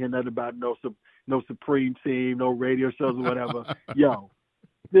trying to hear nothing about no Supreme Team, no radio shows or whatever. Yo,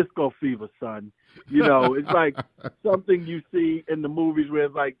 disco fever, son. You know, it's like something you see in the movies where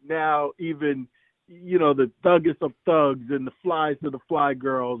it's like now even, you know, the thuggest of thugs and the flies to the fly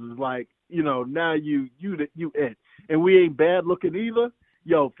girls is like, you know, now you it. And we ain't bad looking either.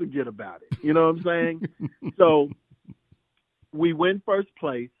 Yo, forget about it. You know what I'm saying? So we win first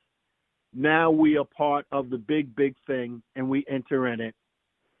place. Now we are part of the big thing, and we enter in it.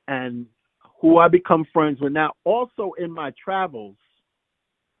 And who I become friends with now, also in my travels,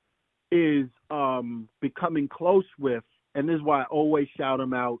 is becoming close with, and this is why I always shout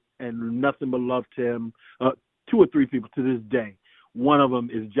him out and nothing but love to him. 2 or 3 people to this day. One of them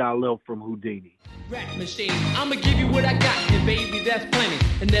is Jalil from Houdini. Rap machine, I'ma give you what I got, and baby, that's plenty.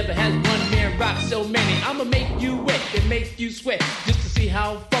 And never has one man rock so many. I'ma make you wet and make you sweat, just to see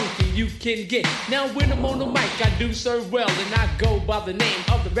how funky you can get. Now when I'm on the mic, I do serve well, and I go by the name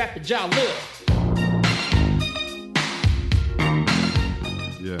of the rapper Jalil.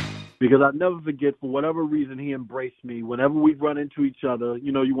 Yeah. Because I'll never forget, for whatever reason, he embraced me. Whenever we run into each other,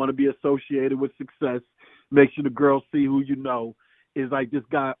 you know, you want to be associated with success. Make sure the girls see who you know. Is like this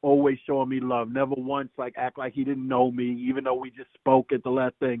guy always showing me love. Never once like act like he didn't know me, even though we just spoke at the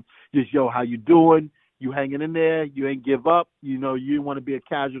last thing. Just, yo, how you doing? You hanging in there? You ain't give up? You know, you didn't want to be a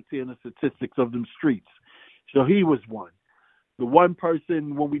casualty in the statistics of them streets. So he was one. The one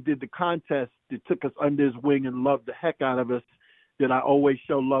person when we did the contest that took us under his wing and loved the heck out of us that I always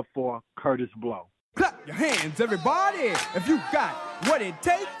show love for, Curtis Blow. Clap your hands, everybody, if you got what it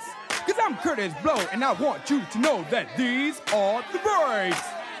takes. Cause I'm Curtis Blow, and I want you to know that these are the breaks.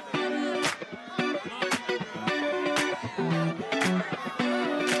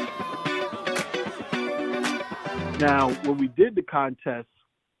 Now, when we did the contest,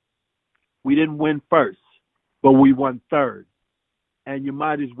 we didn't win first, but we won third. And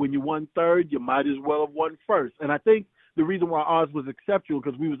when you won third, you might as well have won first. And I think the reason why ours was exceptional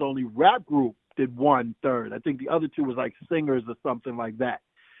because we was the only rap group that won third. I think the other two was like singers or something like that.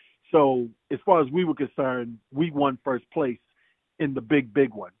 So as far as we were concerned, we won first place in the big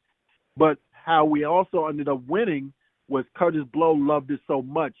one. But how we also ended up winning was Curtis Blow loved it so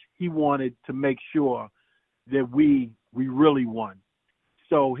much, he wanted to make sure that we really won.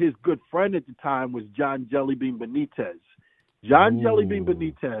 So his good friend at the time was John Jellybean Benitez. John Jellybean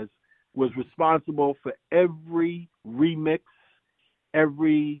Benitez was responsible for every remix,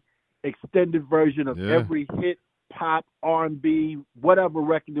 every extended version of every hit, pop, R&B, whatever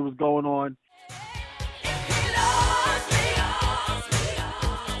record that was going on.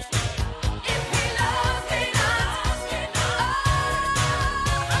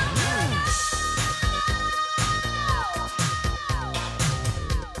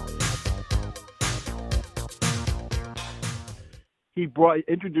 He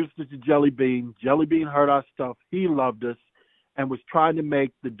introduced us to Jellybean. Jellybean heard our stuff. He loved us and was trying to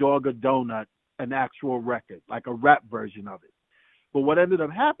make the Dogger Donut an actual record, like a rap version of it. But what ended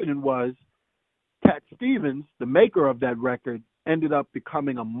up happening was Cat Stevens, the maker of that record, ended up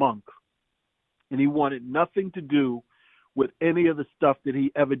becoming a monk. And he wanted nothing to do with any of the stuff that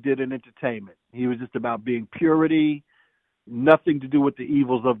he ever did in entertainment. He was just about being purity, nothing to do with the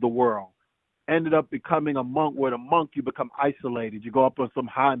evils of the world. Ended up becoming a monk. With a monk, you become isolated. You go up on some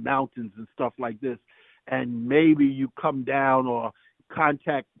high mountains and stuff like this. And maybe you come down or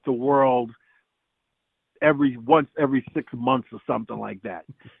contact the world once every 6 months or something like that.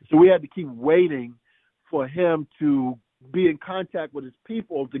 So we had to keep waiting for him to be in contact with his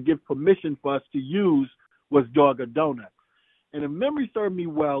people to give permission for us to use was Dogger Donut. And if memory served me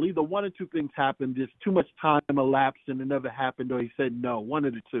well, either one or two things happened. Just too much time elapsed and it never happened, or he said no, one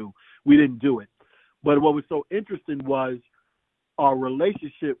of the two. We didn't do it. But what was so interesting was our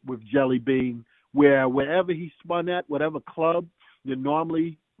relationship with Jelly Bean, where wherever he spun at, whatever club, then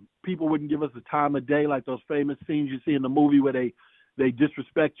normally people wouldn't give us the time of day, like those famous scenes you see in the movie where they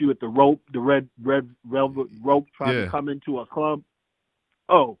disrespect you at the rope, the red velvet rope trying to come into a club.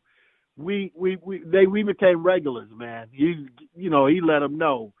 Oh, we became regulars, man. He let them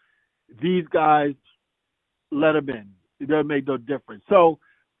know these guys, let them in. It doesn't make no difference. So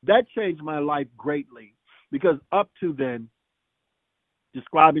that changed my life greatly, because up to then,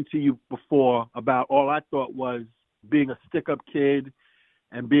 describing to you before about all I thought was being a stick-up kid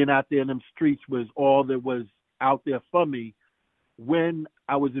and being out there in them streets was all that was out there for me. When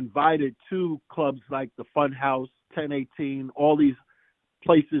I was invited to clubs like the Fun House, 1018, all these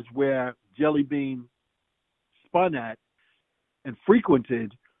places where Jelly Bean spun at and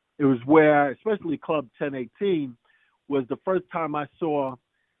frequented, it was where, especially Club 1018, was the first time I saw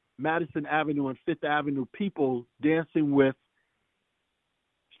Madison Avenue and Fifth Avenue people dancing with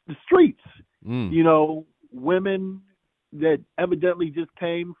the streets. You know, women that evidently just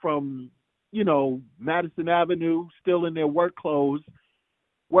came from, Madison Avenue, still in their work clothes,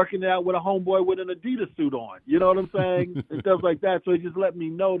 working out with a homeboy with an Adidas suit on. You know what I'm saying? And stuff like that. So it just let me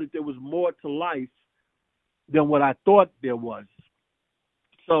know that there was more to life than what I thought there was.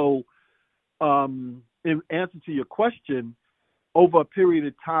 So in answer to your question, over a period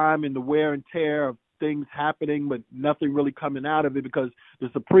of time and the wear and tear of things happening, but nothing really coming out of it, because the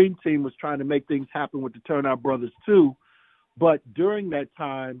Supreme Team was trying to make things happen with the Turnout Brothers too. But during that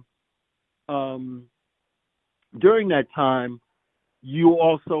time, you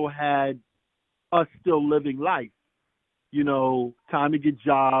also had us still living life, time to get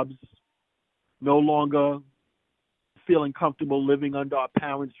jobs, no longer feeling comfortable living under our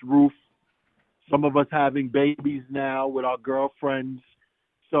parents' roof. Some of us having babies now with our girlfriends.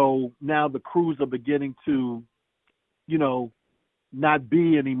 So now the crews are beginning to, not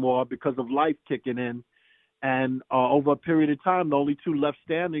be anymore because of life kicking in. And over a period of time, the only two left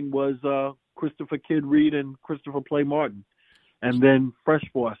standing was Christopher Kid Reed and Christopher Play Martin. And then Fresh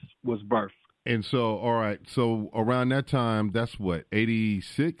Force was birthed. And so, all right, so around that time, that's what,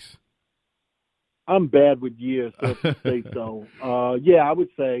 86? I'm bad with years, so to say so. Yeah, I would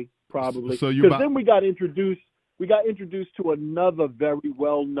say probably. So because then we got introduced to another very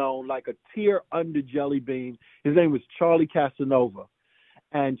well-known, like a tier under Jelly Bean. His name was Charlie Casanova.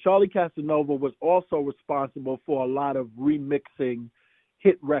 And Charlie Casanova was also responsible for a lot of remixing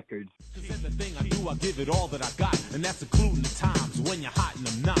hit records. Everything I do, I give it all that I got, and that's including the times when you're hot and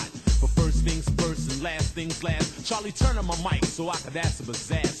I'm not. But first things first and last things last. Charlie, turn on my mic so I could ask a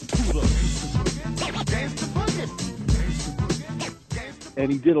bazaaz.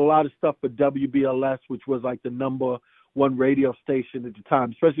 And he did a lot of stuff for WBLS, which was like the number one radio station at the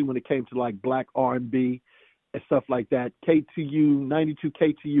time, especially when it came to like black R&B and stuff like that. KTU, 92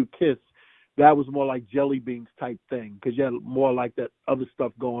 KTU Kiss, that was more like Jelly Beans type thing, because you had more like that other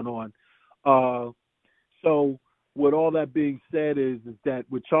stuff going on. So with all that being said is that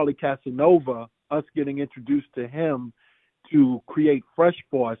with Charlie Casanova, us getting introduced to him to create Fresh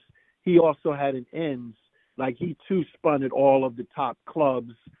Force, he also had an ends. Like he too spun at all of the top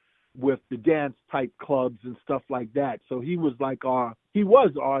clubs with the dance type clubs and stuff like that. So he was like our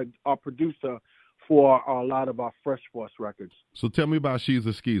producer for a lot of our Fresh Force records. So tell me about She's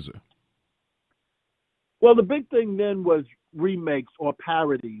a Skeezer. Well, the big thing then was remakes or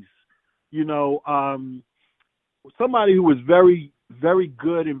parodies. Somebody who was very, very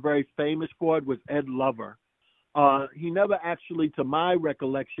good and very famous for it was Ed Lover. He never actually, to my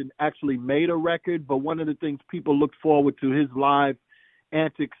recollection, actually made a record, but one of the things people looked forward to his live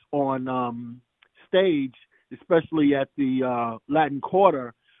antics on stage, especially at the Latin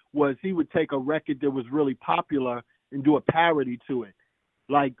Quarter, was he would take a record that was really popular and do a parody to it.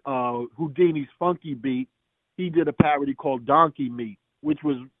 Like Houdini's Funky Beat, he did a parody called Donkey Meat, which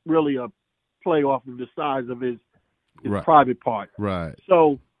was really a play off of the size of his right. private part. Right.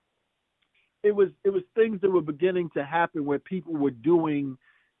 So it was things that were beginning to happen where people were doing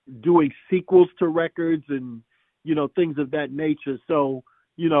sequels to records and, things of that nature. So,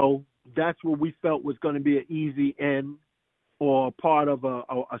 that's what we felt was going to be an easy end or part of a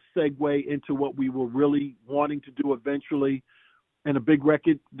segue into what we were really wanting to do eventually. And a big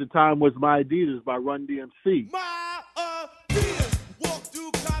record at the time was My Adidas by Run DMC. My Adidas walk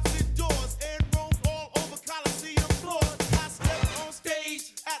through concert doors and roam all over Coliseum floors. I stepped on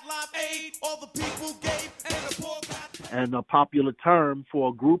stage at Live Aid, all the people gave and the poor got paid. And a popular term for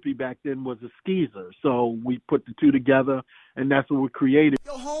a groupie back then was a skeezer. So we put the two together, and that's what we created.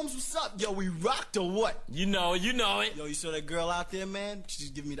 Yo, Holmes, what's up? Yo, we rocked or what? You know it. Yo, you saw that girl out there, man?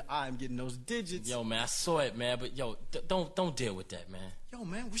 She's giving me the eye. I'm getting those digits. Yo, man, I saw it, man. But yo, don't deal with that, man. Yo,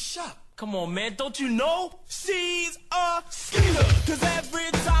 man, what's up? Come on, man. Don't you know? She's a skeezer, cause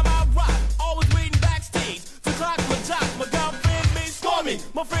every time I rock, always waiting backstage to clock my jock. My girlfriend may score me,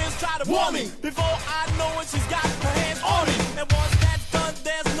 my friends try to warn me. Before I know it, she's got her hands on me. And once that's done,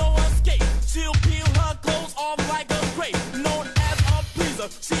 there's no escape. She'll peel her clothes off like a grape. Known as a pleaser,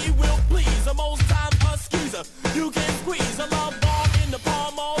 she will please. And most times a skeezer, you can squeeze a love bomb in the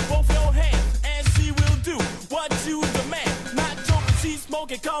palm of both your hands, and she will do what you demand. Not joking, she's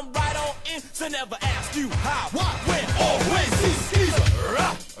smoking, come right on in. So never ask you how, what, when, or when. She's a skeezer.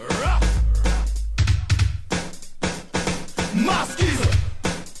 My skeezer.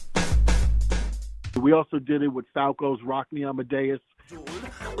 We also did it with Falco's Rock Me Amadeus.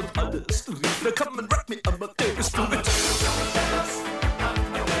 Und alles du riechst, da kann man Rock Me Amadeus du mit.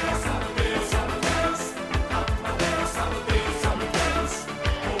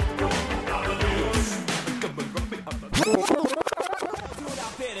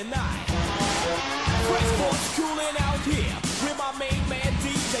 Out there tonight. Fresh boys cooling out here with my main man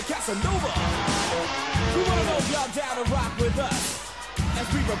DJ Casanova. We wanna know if y'all down to rock with us as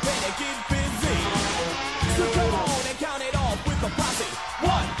we prepare to get busy. So come on and count it off with the posse.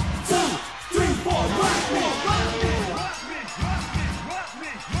 1, 2, 3, 4, rock me, rock me, rock me, rock me, rock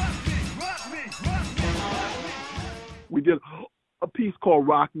me, rock me, rock me, rock me. We did a piece called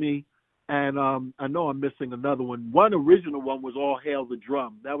Rock Me, and I know I'm missing another one. One original one was All Hail the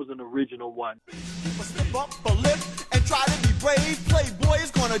Drum. That was an original one. Slip up a lip and try to be brave. Playboy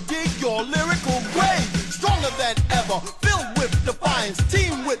is gonna dig your lyrical grave. Stronger than ever, filled with defiance.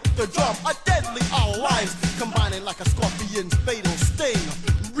 Team with the drum, a deadly alliance. Combining like a scorpion's fatal sting.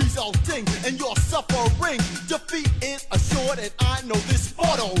 Resulting in your suffering. Defeat is assured, and I know this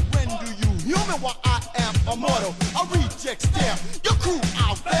photo. Render you human while I am immortal. A reject stamp. Your crew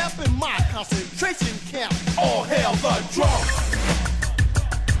out there in my concentration camp. All hail the drum.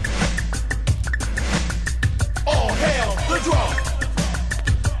 All hail the drum.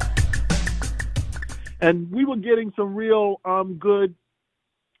 And we were getting some real good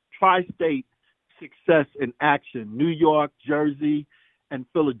tri-state success in action. New York, Jersey, and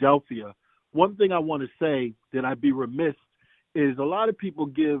Philadelphia. One thing I want to say that I'd be remiss is a lot of people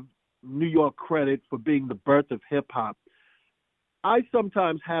give New York credit for being the birth of hip-hop. I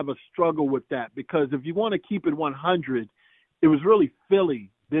sometimes have a struggle with that because if you want to keep it 100, it was really Philly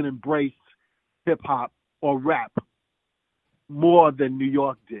that embraced hip-hop or rap more than New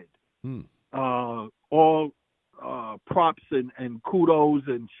York did. All props and kudos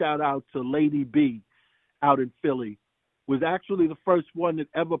and shout out to Lady B out in Philly. Was actually the first one that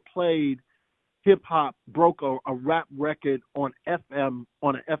ever played hip-hop, broke a rap record on FM,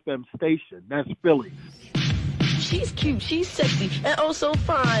 on an FM station. That's Philly. She's cute, she's sexy, and oh so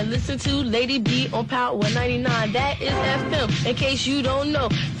fine. Listen to Lady B on Power 199. That is FM, in case you don't know.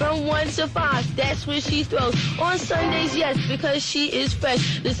 From 1 to 5, that's where she throws. On Sundays, yes, because she is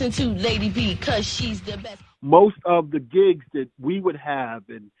fresh. Listen to Lady B, because she's the best. Most of the gigs that we would have,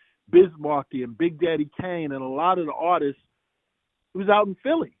 and Bismarcky and Big Daddy Kane and a lot of the artists, it was out in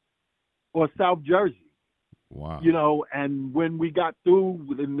Philly or South Jersey. Wow. You know, and when we got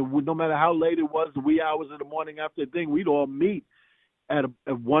through, no matter how late it was, the wee hours of the morning after the thing, we'd all meet at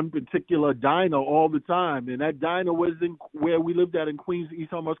one particular diner all the time. And that diner was in where we lived at in Queens,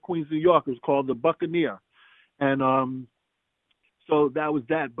 East Almost Queens, New York. It was called the Buccaneer. And so that was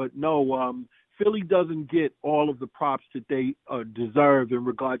that. But no, Philly doesn't get all of the props that they deserve in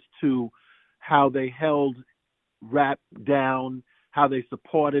regards to how they held rap down, how they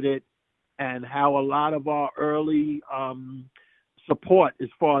supported it, and how a lot of our early support as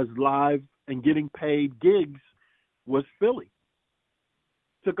far as live and getting paid gigs was Philly.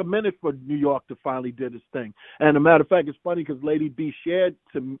 Took a minute for New York to finally do its thing. And a matter of fact, it's funny because Lady B shared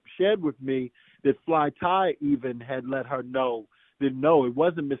with me that Fly Ty even had let her know that no, it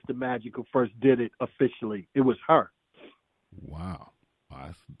wasn't Mr. Magic who first did it officially. It was her. Wow.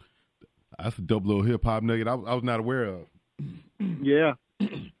 That's a dope little hip-hop nugget I was not aware of. Yeah.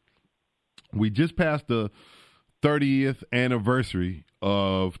 We just passed the 30th anniversary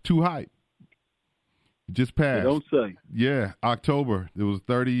of Too Hype. Just passed. Don't say. Yeah, October. It was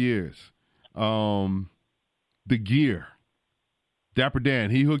 30 years. The gear. Dapper Dan,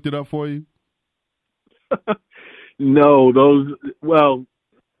 he hooked it up for you? No,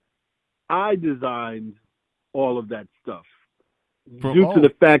 I designed all of that stuff. Due to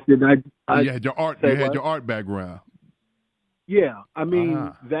the fact that I you had your art background. Yeah, I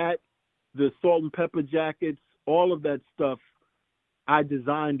mean that the salt and pepper jackets, all of that stuff. I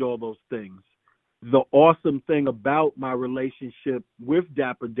designed all those things. The awesome thing about my relationship with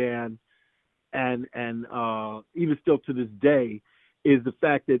Dapper Dan, and even still to this day, is the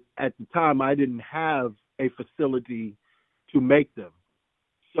fact that at the time I didn't have a facility to make them.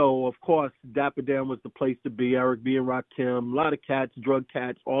 So of course Dapper Dan was the place to be. Eric B and Rakim, a lot of cats, drug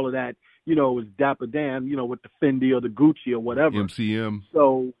cats, all of that. You know, it was Dapper Dan. You know, with the Fendi or the Gucci or whatever. MCM.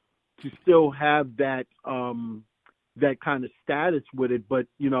 So to still have that that kind of status with it, but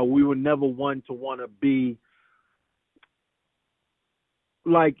you know, we were never one to want to be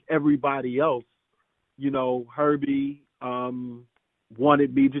like everybody else. You know, Herbie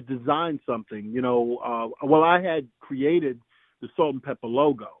wanted me to design something. You know, well, I had created the Salt and Pepper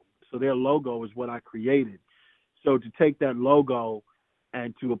logo, so their logo is what I created. So to take that logo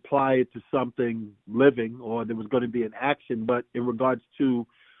and to apply it to something living, or there was going to be an action, but in regards to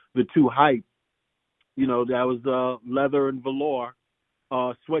the two hype, you know, that was leather and velour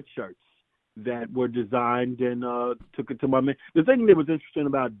sweatshirts that were designed and took it to my man. The thing that was interesting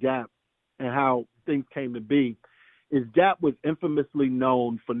about DAP and how things came to be is DAP was infamously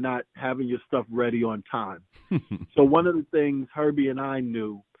known for not having your stuff ready on time. So one of the things Herbie and I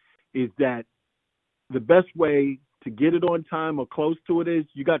knew is that the best way to get it on time or close to it is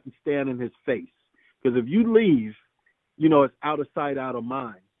you got to stand in his face. Because if you leave, you know, it's out of sight, out of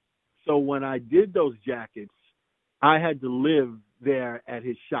mind. So when I did those jackets, I had to live there at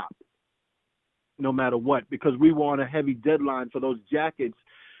his shop, no matter what, because we were on a heavy deadline for those jackets.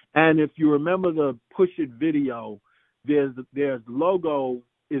 And if you remember the Push It video, there's logo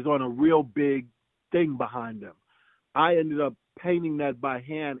is on a real big thing behind them. I ended up painting that by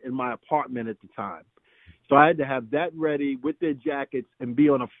hand in my apartment at the time. So I had to have that ready with their jackets and be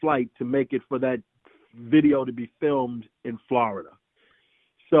on a flight to make it for that video to be filmed in Florida.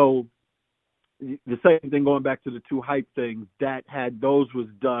 So the same thing, going back to the two hype things, that had those was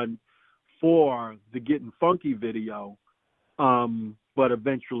done for the Getting Funky video, but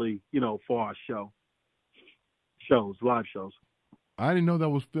eventually, you know, for our live shows. I didn't know that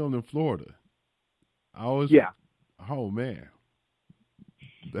was filmed in Florida. Yeah. Oh man.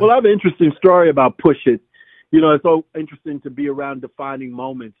 Well, I have an interesting story about Push It. You know, it's so interesting to be around defining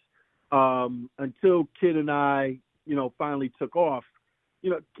moments. Until Kid and I, you know, finally took off.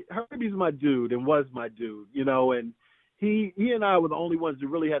 You know, Herbie's my dude and was my dude, you know, and he and I were the only ones that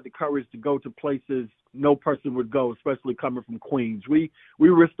really had the courage to go to places no person would go, especially coming from Queens. We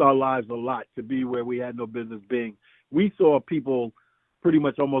risked our lives a lot to be where we had no business being. We saw people pretty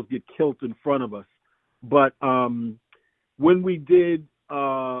much almost get killed in front of us. But when we did,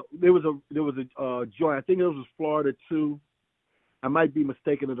 there was a joint. I think it was Florida too. I might be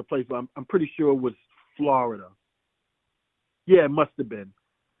mistaken of the place, but I'm pretty sure it was Florida. Yeah, it must have been.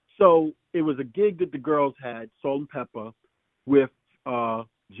 So it was a gig that the girls had, Salt and Pepper, with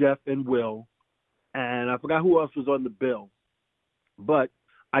Jeff and Will, and I forgot who else was on the bill. But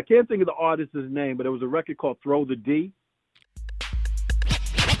I can't think of the artist's name, but it was a record called Throw the D.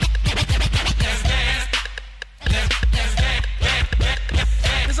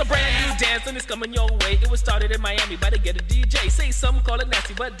 There's a brand new dance and it's coming your way. It was started in Miami by the Get a DJ. Say some call it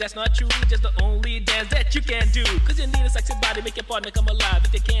nasty, but that's not true. Just the only dance that you can do. Cause you need a sexy body, make your partner come alive.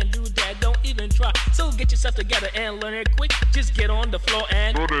 If you can't do that, don't even try. So get yourself together and learn it quick. Just get on the floor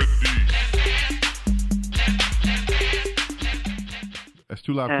and That's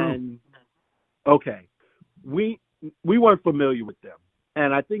Too Loud Crew. And okay, we weren't familiar with them,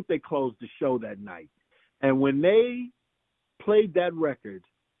 and I think they closed the show that night. And when they played that record,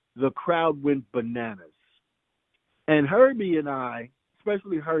 the crowd went bananas. And Herbie and I,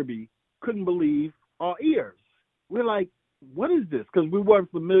 especially Herbie, couldn't believe our ears. We're like, what is this? Because we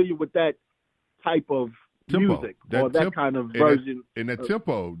weren't familiar with that type of tempo, music or that kind of version. In that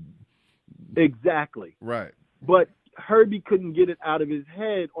tempo. Exactly. Right. But Herbie couldn't get it out of his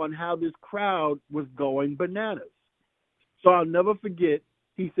head on how this crowd was going bananas. So I'll never forget,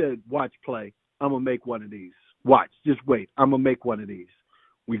 he said, watch play. I'm going to make one of these. Watch. Just wait. I'm going to make one of these.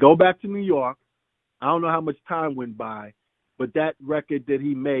 We go back to New York. I don't know how much time went by, but that record that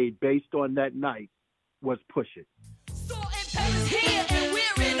he made based on that night was Push It. Salt and pepper's here and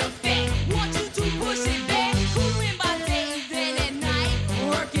we're in effect. Want you to push it back. Cooling by day and then at night.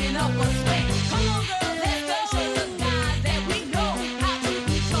 Working up a sweat. Come on, girl, let's go. Show the guys that we know how to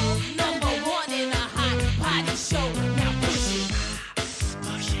become number one in a hot party show. Now push it.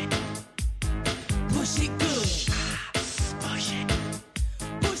 Push it. Push it good. Push it.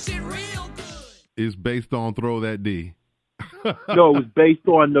 Push it real good. It's based on Throw That D. No, it was based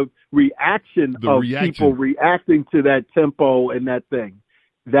on the reaction of people reacting to that tempo and that thing.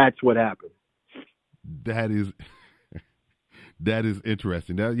 That's what happened. That is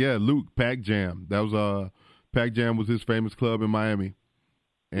interesting. Luke, Pac Jam. That was Pac Jam was his famous club in Miami.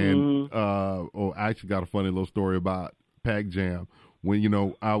 And I actually got a funny little story about Pac Jam.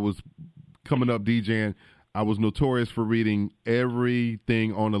 When I was coming up DJing, I was notorious for reading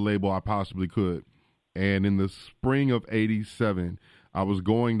everything on the label I possibly could. And in the spring of '87, I was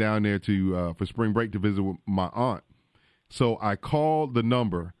going down there for spring break to visit with my aunt. So I called the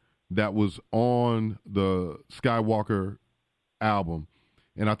number that was on the Skywalker album,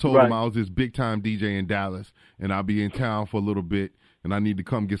 and I told him I was this big time DJ in Dallas, and I'll be in town for a little bit, and I need to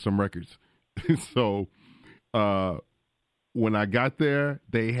come get some records. So when I got there,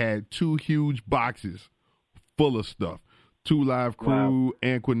 they had 2 huge boxes full of stuff. 2 Live Crew,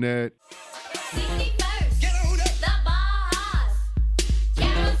 Anquinette.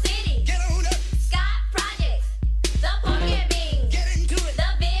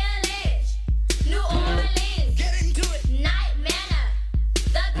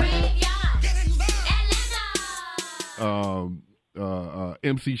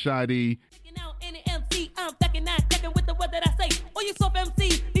 MC Shy-D. I'm stacking 9 second with the word that I say. All you soft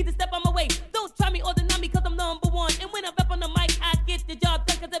MCs need to step on my way. Don't try me or deny me cause I'm number one. And when I'm up on the mic, I get the job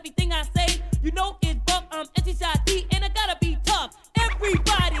done cause everything I say, is bump. I'm MC Shy-D and I gotta be tough.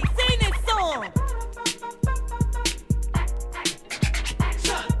 Everybody sing this song.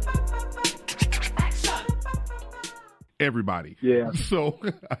 Everybody. Yeah. So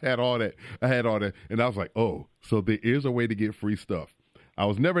I had all that. And I was like, oh, so there is a way to get free stuff. I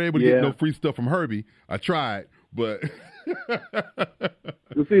was never able to get no free stuff from Herbie. I tried, but.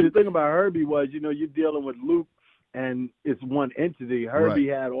 You see, the thing about Herbie was, you're dealing with Luke, and it's one entity. Herbie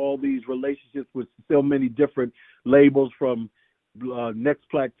had all these relationships with so many different labels, from Next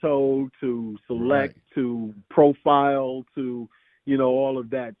Plateau to Select to Profile to, all of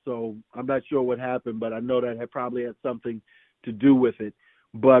that. So I'm not sure what happened, but I know that had probably had something to do with it.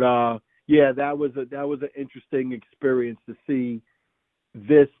 But that was an interesting experience to see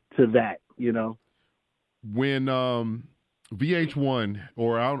this to that, When VH1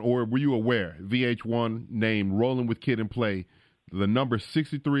 or were you aware VH1 named Rolling with Kid and Play the number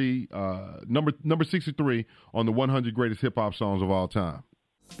 63 number 63 on the 100 greatest hip hop songs of all time?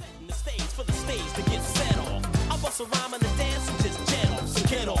 Setting the stage for the stage to get set off. I bust a rhyme and a dance and just jet off. So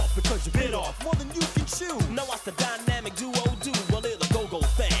get off because you bit off more than you can chew. Now watch the dynamic duo do a little go-go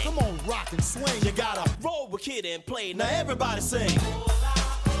thing. Come on, rock and swing. You gotta roll with Kid and Play. Now everybody sing.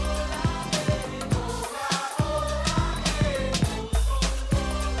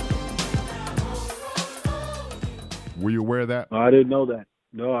 Were you aware of that? I didn't know that.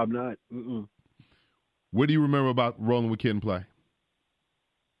 No, I'm not. Mm-mm. What do you remember about Rolling with Kid and Play?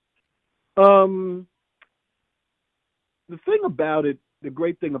 The thing about it, the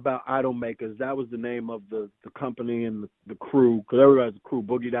great thing about Idol Makers, that was the name of the company and the crew, because everybody's a crew.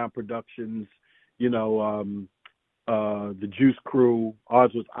 Boogie Down Productions, the Juice Crew.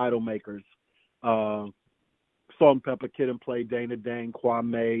 Ours was Idol Makers. Salt and Pepper, Kid and Play, Dana Dane,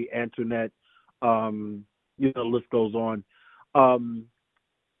 Kwame, Antoinette. The list goes on. When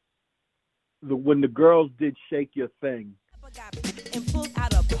the girls did Shake Your Thing. And pulled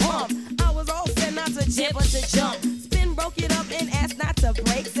out a pump. I was all set not to jib or to jump. Spin broke it up and asked not to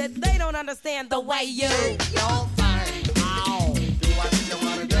break. Said they don't understand the way you don't think. Oh, do what you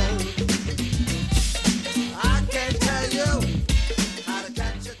want to do. I can't tell you how to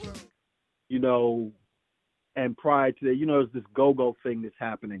catch a groove. And prior to that, there's this go-go thing that's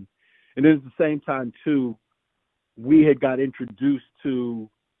happening. And then at the same time, too, we had got introduced to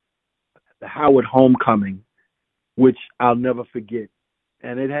the Howard Homecoming, which I'll never forget.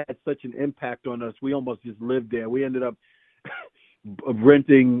 And it had such an impact on us. We almost just lived there. We ended up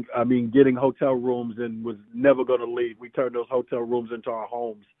getting hotel rooms and was never going to leave. We turned those hotel rooms into our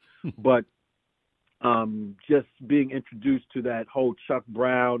homes. But just being introduced to that whole Chuck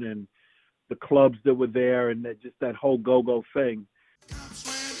Brown and the clubs that were there and just that whole go-go thing.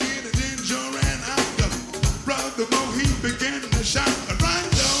 Brother Mo, he began to shout,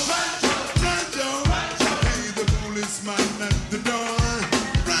 Ranjo, Ranjo, Ranjo, hey, the policeman at the door.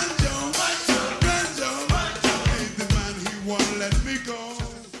 Ranjo, Ranjo, hey, the man, he won't let me go.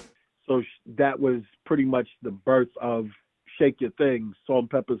 So that was pretty much the birth of Shake Your Thing, Salt and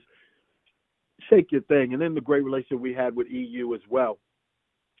Pepper's Shake Your Thing, and then the great relationship we had with EU as well.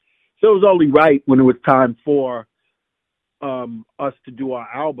 So it was only right when it was time for us to do our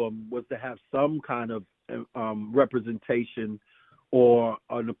album was to have some kind of representation or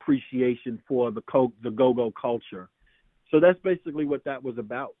an appreciation for the go-go culture. So that's basically what that was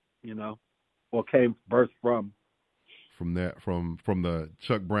about, you know, or came birth from. From the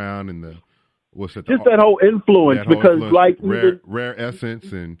Chuck Brown and the what's it? Just that whole influence, because like Rare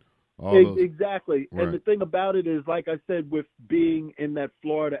Essence and all those. Exactly. Right. And the thing about it is, like I said, with being in that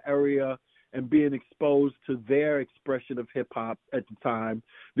Florida area and being exposed to their expression of hip hop at the time,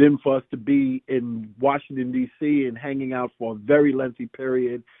 then for us to be in Washington D.C. and hanging out for a very lengthy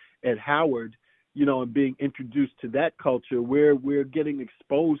period at Howard, you know, and being introduced to that culture, where we're getting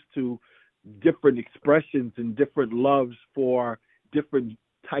exposed to different expressions and different loves for different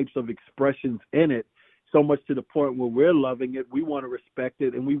types of expressions in it, so much to the point where we're loving it, we want to respect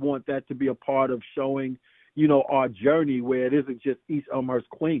it, and we want that to be a part of showing, you know, our journey, where it isn't just East Elmhurst,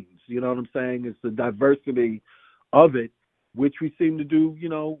 Queens. You know what I'm saying? It's the diversity of it, which we seem to do, you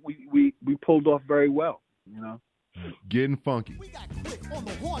know, we pulled off very well, you know. Getting funky. We got quick on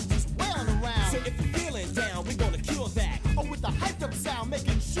the horn just wailing around. So if you're feeling down, we're gonna cure that. Oh, with the hyped up sound,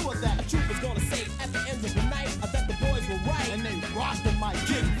 making sure that a troop is gonna say at the end of the night that the boys were right and they rocked the mic.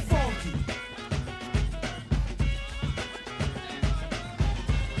 Getting funky.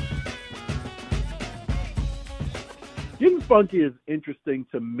 Getting funky is interesting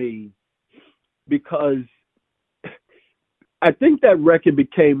to me because I think that record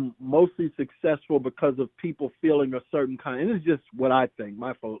became mostly successful because of people feeling a certain kind. And it's just what I think,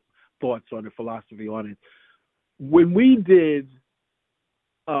 my thoughts on it, philosophy on it. When we did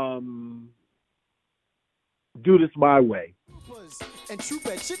Do This My Way. And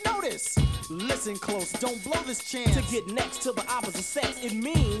troopers should notice. Listen close, don't blow this chance. To get next to the opposite sex, it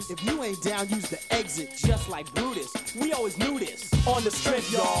means if you ain't down, use the exit. Just like Brutus, we always knew this. On the strip,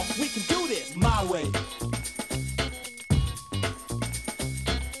 y'all, we can do this my way.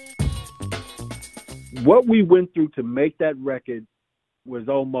 What we went through to make that record was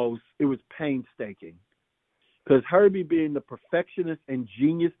it was painstaking. Because Herbie, being the perfectionist and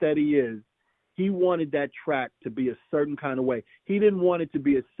genius that he is, he wanted that track to be a certain kind of way. He didn't want it to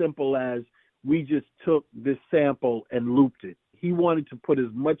be as simple as we just took this sample and looped it. He wanted to put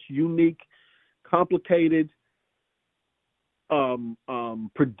as much unique, complicated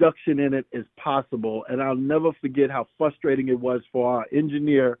production in it as possible. And I'll never forget how frustrating it was for our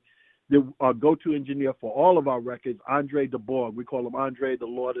engineer, our go-to engineer for all of our records, Andre DeBorg. We call him Andre, the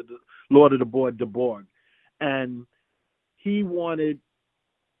Lord of the Board, DeBorg. And he wanted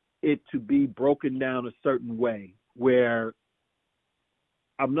it to be broken down a certain way where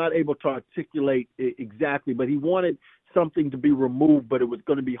I'm not able to articulate it exactly, but he wanted something to be removed, but it was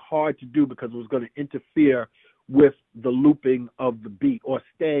going to be hard to do because it was going to interfere with the looping of the beat or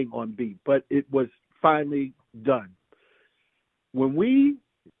staying on beat. But it was finally done. When we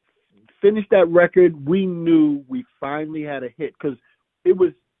finished that record, we knew we finally had a hit because it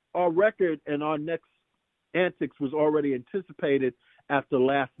was our record and our next antics was already anticipated after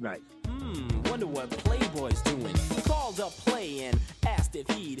last night. Wonder what Playboy's doing. Called up Play and asked if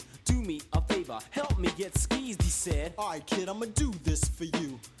he'd do me a favor. Help me get skeezed, he said. Alright, kid, I'ma do this for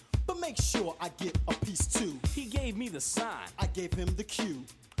you. But make sure I get a piece too. He gave me the sign. I gave him the cue.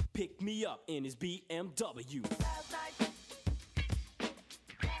 Picked me up in his BMW.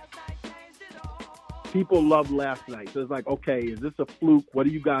 People loved Last Night. So it's like, okay, is this a fluke? What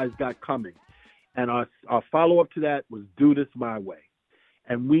do you guys got coming? And our follow-up to that was Do This My Way.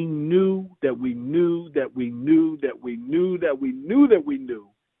 And we knew that we knew that we knew that we knew that we knew that we knew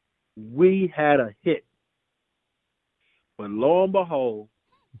we had a hit. But lo and behold,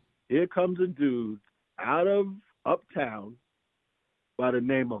 here comes a dude out of Uptown by the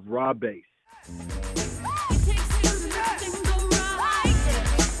name of Rob Bass.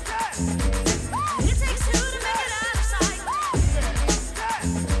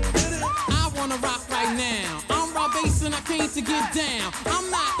 And I came to get down. I'm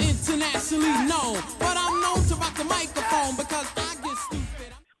not internationally known, but I'm known to rock the microphone because I get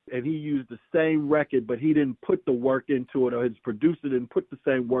stupid. And he used the same record, but he didn't put the work into it, or his producer didn't put the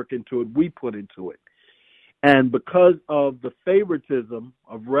same work into it we put into it. And because of the favoritism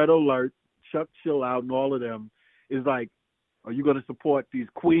of Red Alert, Chuck Chill Out, and all of them, is like, are you going to support these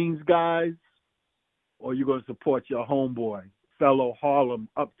Queens guys, or are you going to support your homeboy, fellow Harlem,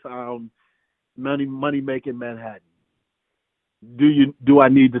 Uptown, money-making Manhattan? Do I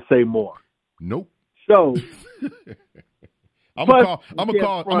need to say more? Nope. So I'm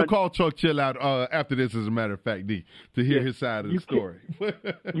gonna call Chuck Chill Out after this, as a matter of fact, D, to hear his side of the story.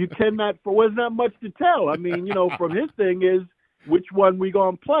 You cannot, there's not much to tell. I mean, from his thing is which one we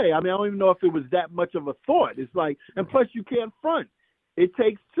gonna play. I mean, I don't even know if it was that much of a thought. It's like, and plus you can't front. It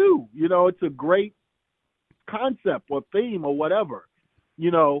takes two. It's a great concept or theme or whatever.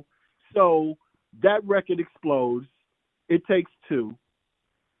 So that record explodes. It Takes Two,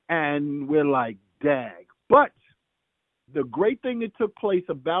 and we're like, dag. But the great thing that took place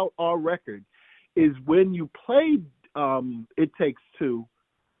about our record is when you played It Takes Two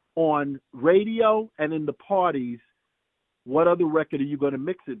on radio and in the parties, what other record are you going to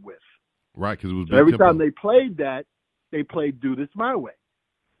mix it with? Right, because it was So every tempo. time they played that, they played Do This My Way.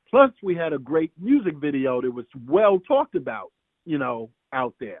 Plus, we had a great music video that was well talked about,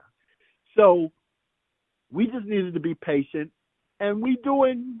 out there. So we just needed to be patient, and we're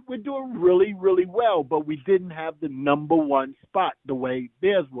doing really, really well, but we didn't have the number one spot the way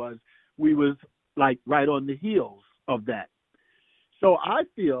theirs was. We was like right on the heels of that. So I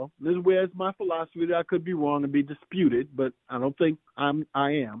feel, this is where's my philosophy that I could be wrong and be disputed, but I don't think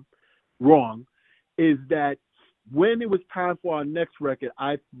I am wrong, is that when it was time for our next record,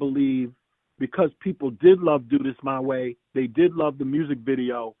 I believe because people did love Do This My Way, they did love the music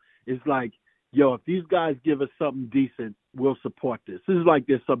video, it's like, yo, if these guys give us something decent, we'll support this. This is like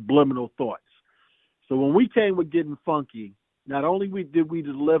their subliminal thoughts. So when we came with Getting Funky, not only did we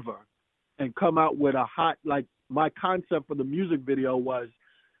deliver and come out with a hot, like my concept for the music video was,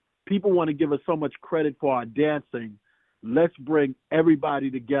 people want to give us so much credit for our dancing. Let's bring everybody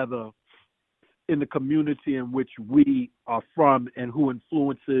together in the community in which we are from and who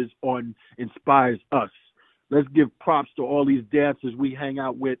influences or inspires us. Let's give props to all these dancers we hang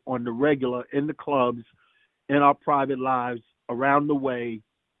out with on the regular, in the clubs, in our private lives, around the way,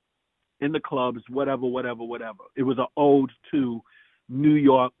 in the clubs, whatever. It was an ode to New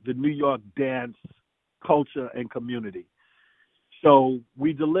York, the New York dance culture and community. So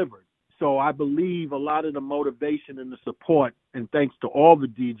we delivered. So I believe a lot of the motivation and the support, and thanks to all the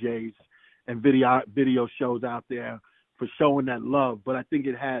DJs and video shows out there for showing that love. But I think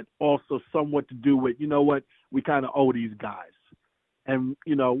it had also somewhat to do with, we kind of owe these guys. And,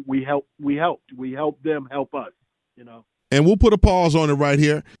 we helped them help us, And we'll put a pause on it right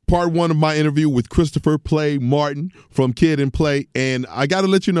here. Part one of my interview with Christopher Play Martin from Kid and Play. And I got to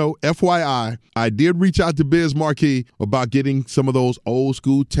let you know, FYI, I did reach out to Biz Markie about getting some of those old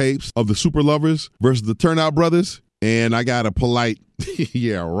school tapes of the Super Lovers versus the Turnout Brothers. And I got a polite,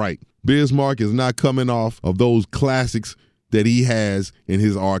 yeah, right. Biz Mark is not coming off of those classics that he has in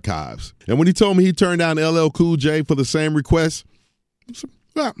his archives. And when he told me he turned down LL Cool J for the same request, I said,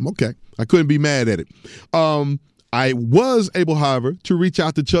 okay. I couldn't be mad at it. I was able, however, to reach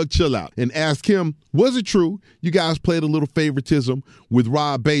out to Chuck Chillout and ask him, was it true you guys played a little favoritism with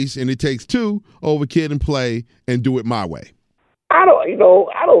Rob Bass and It Takes Two over Kid and Play and Do It My Way? I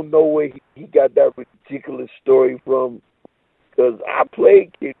don't know where he got that ridiculous story from, because I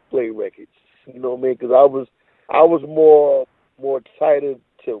played Kid and Play records, you know what I mean? Because I was more excited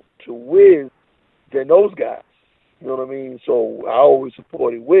to Wiz than those guys, you know what I mean? So I always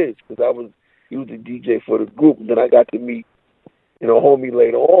supported Wiz because he was the DJ for the group, and then I got to meet, homie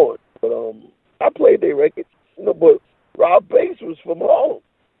later on. But I played their records, but Rob Bass was from Harlem.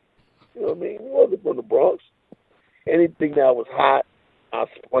 You know what I mean? He wasn't from the Bronx. Anything that was hot, I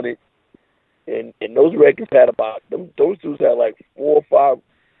spun it. And those records had those dudes had like 4 or 5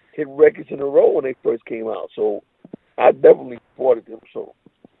 hit records in a row when they first came out. So I definitely supported them. So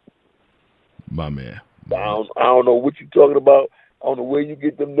my man. I don't know what you're talking about. I don't know where you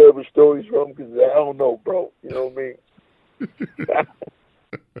get them nervous stories from, because I don't know, bro. You know what I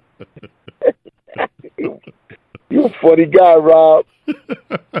mean? You a funny guy, Rob.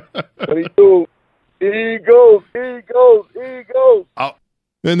 What he do? Here he goes.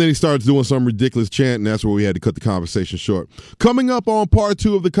 And then he starts doing some ridiculous chant, and that's where we had to cut the conversation short. Coming up on part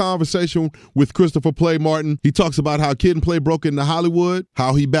 2 of the conversation with Christopher Play Martin, he talks about how Kid and Play broke into Hollywood,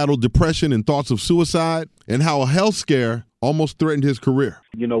 how he battled depression and thoughts of suicide, and how a health scare almost threatened his career.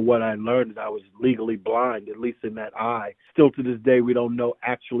 What I learned is I was legally blind, at least in that eye. Still to this day, we don't know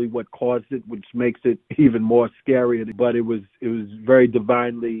actually what caused it, which makes it even more scary. But it was very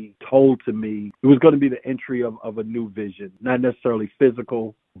divinely told to me. It was going to be the entry of a new vision, not necessarily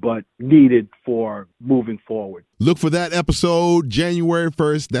physical, but needed for moving forward. Look for that episode January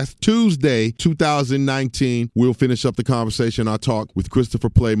 1st. That's Tuesday, 2019. We'll finish up the conversation, our talk with Christopher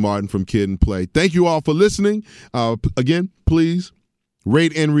Play Martin from Kid and Play. Thank you all for listening. Again, please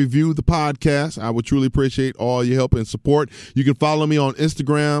rate and review the podcast. I would truly appreciate all your help and support. You can follow me on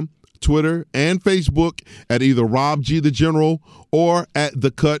Instagram, Twitter, and Facebook at either Rob G. The General or at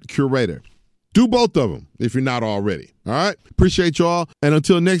The Cut Curator. Do both of them if you're not already. All right? Appreciate y'all. And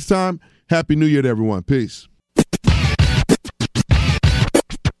until next time, Happy New Year to everyone. Peace.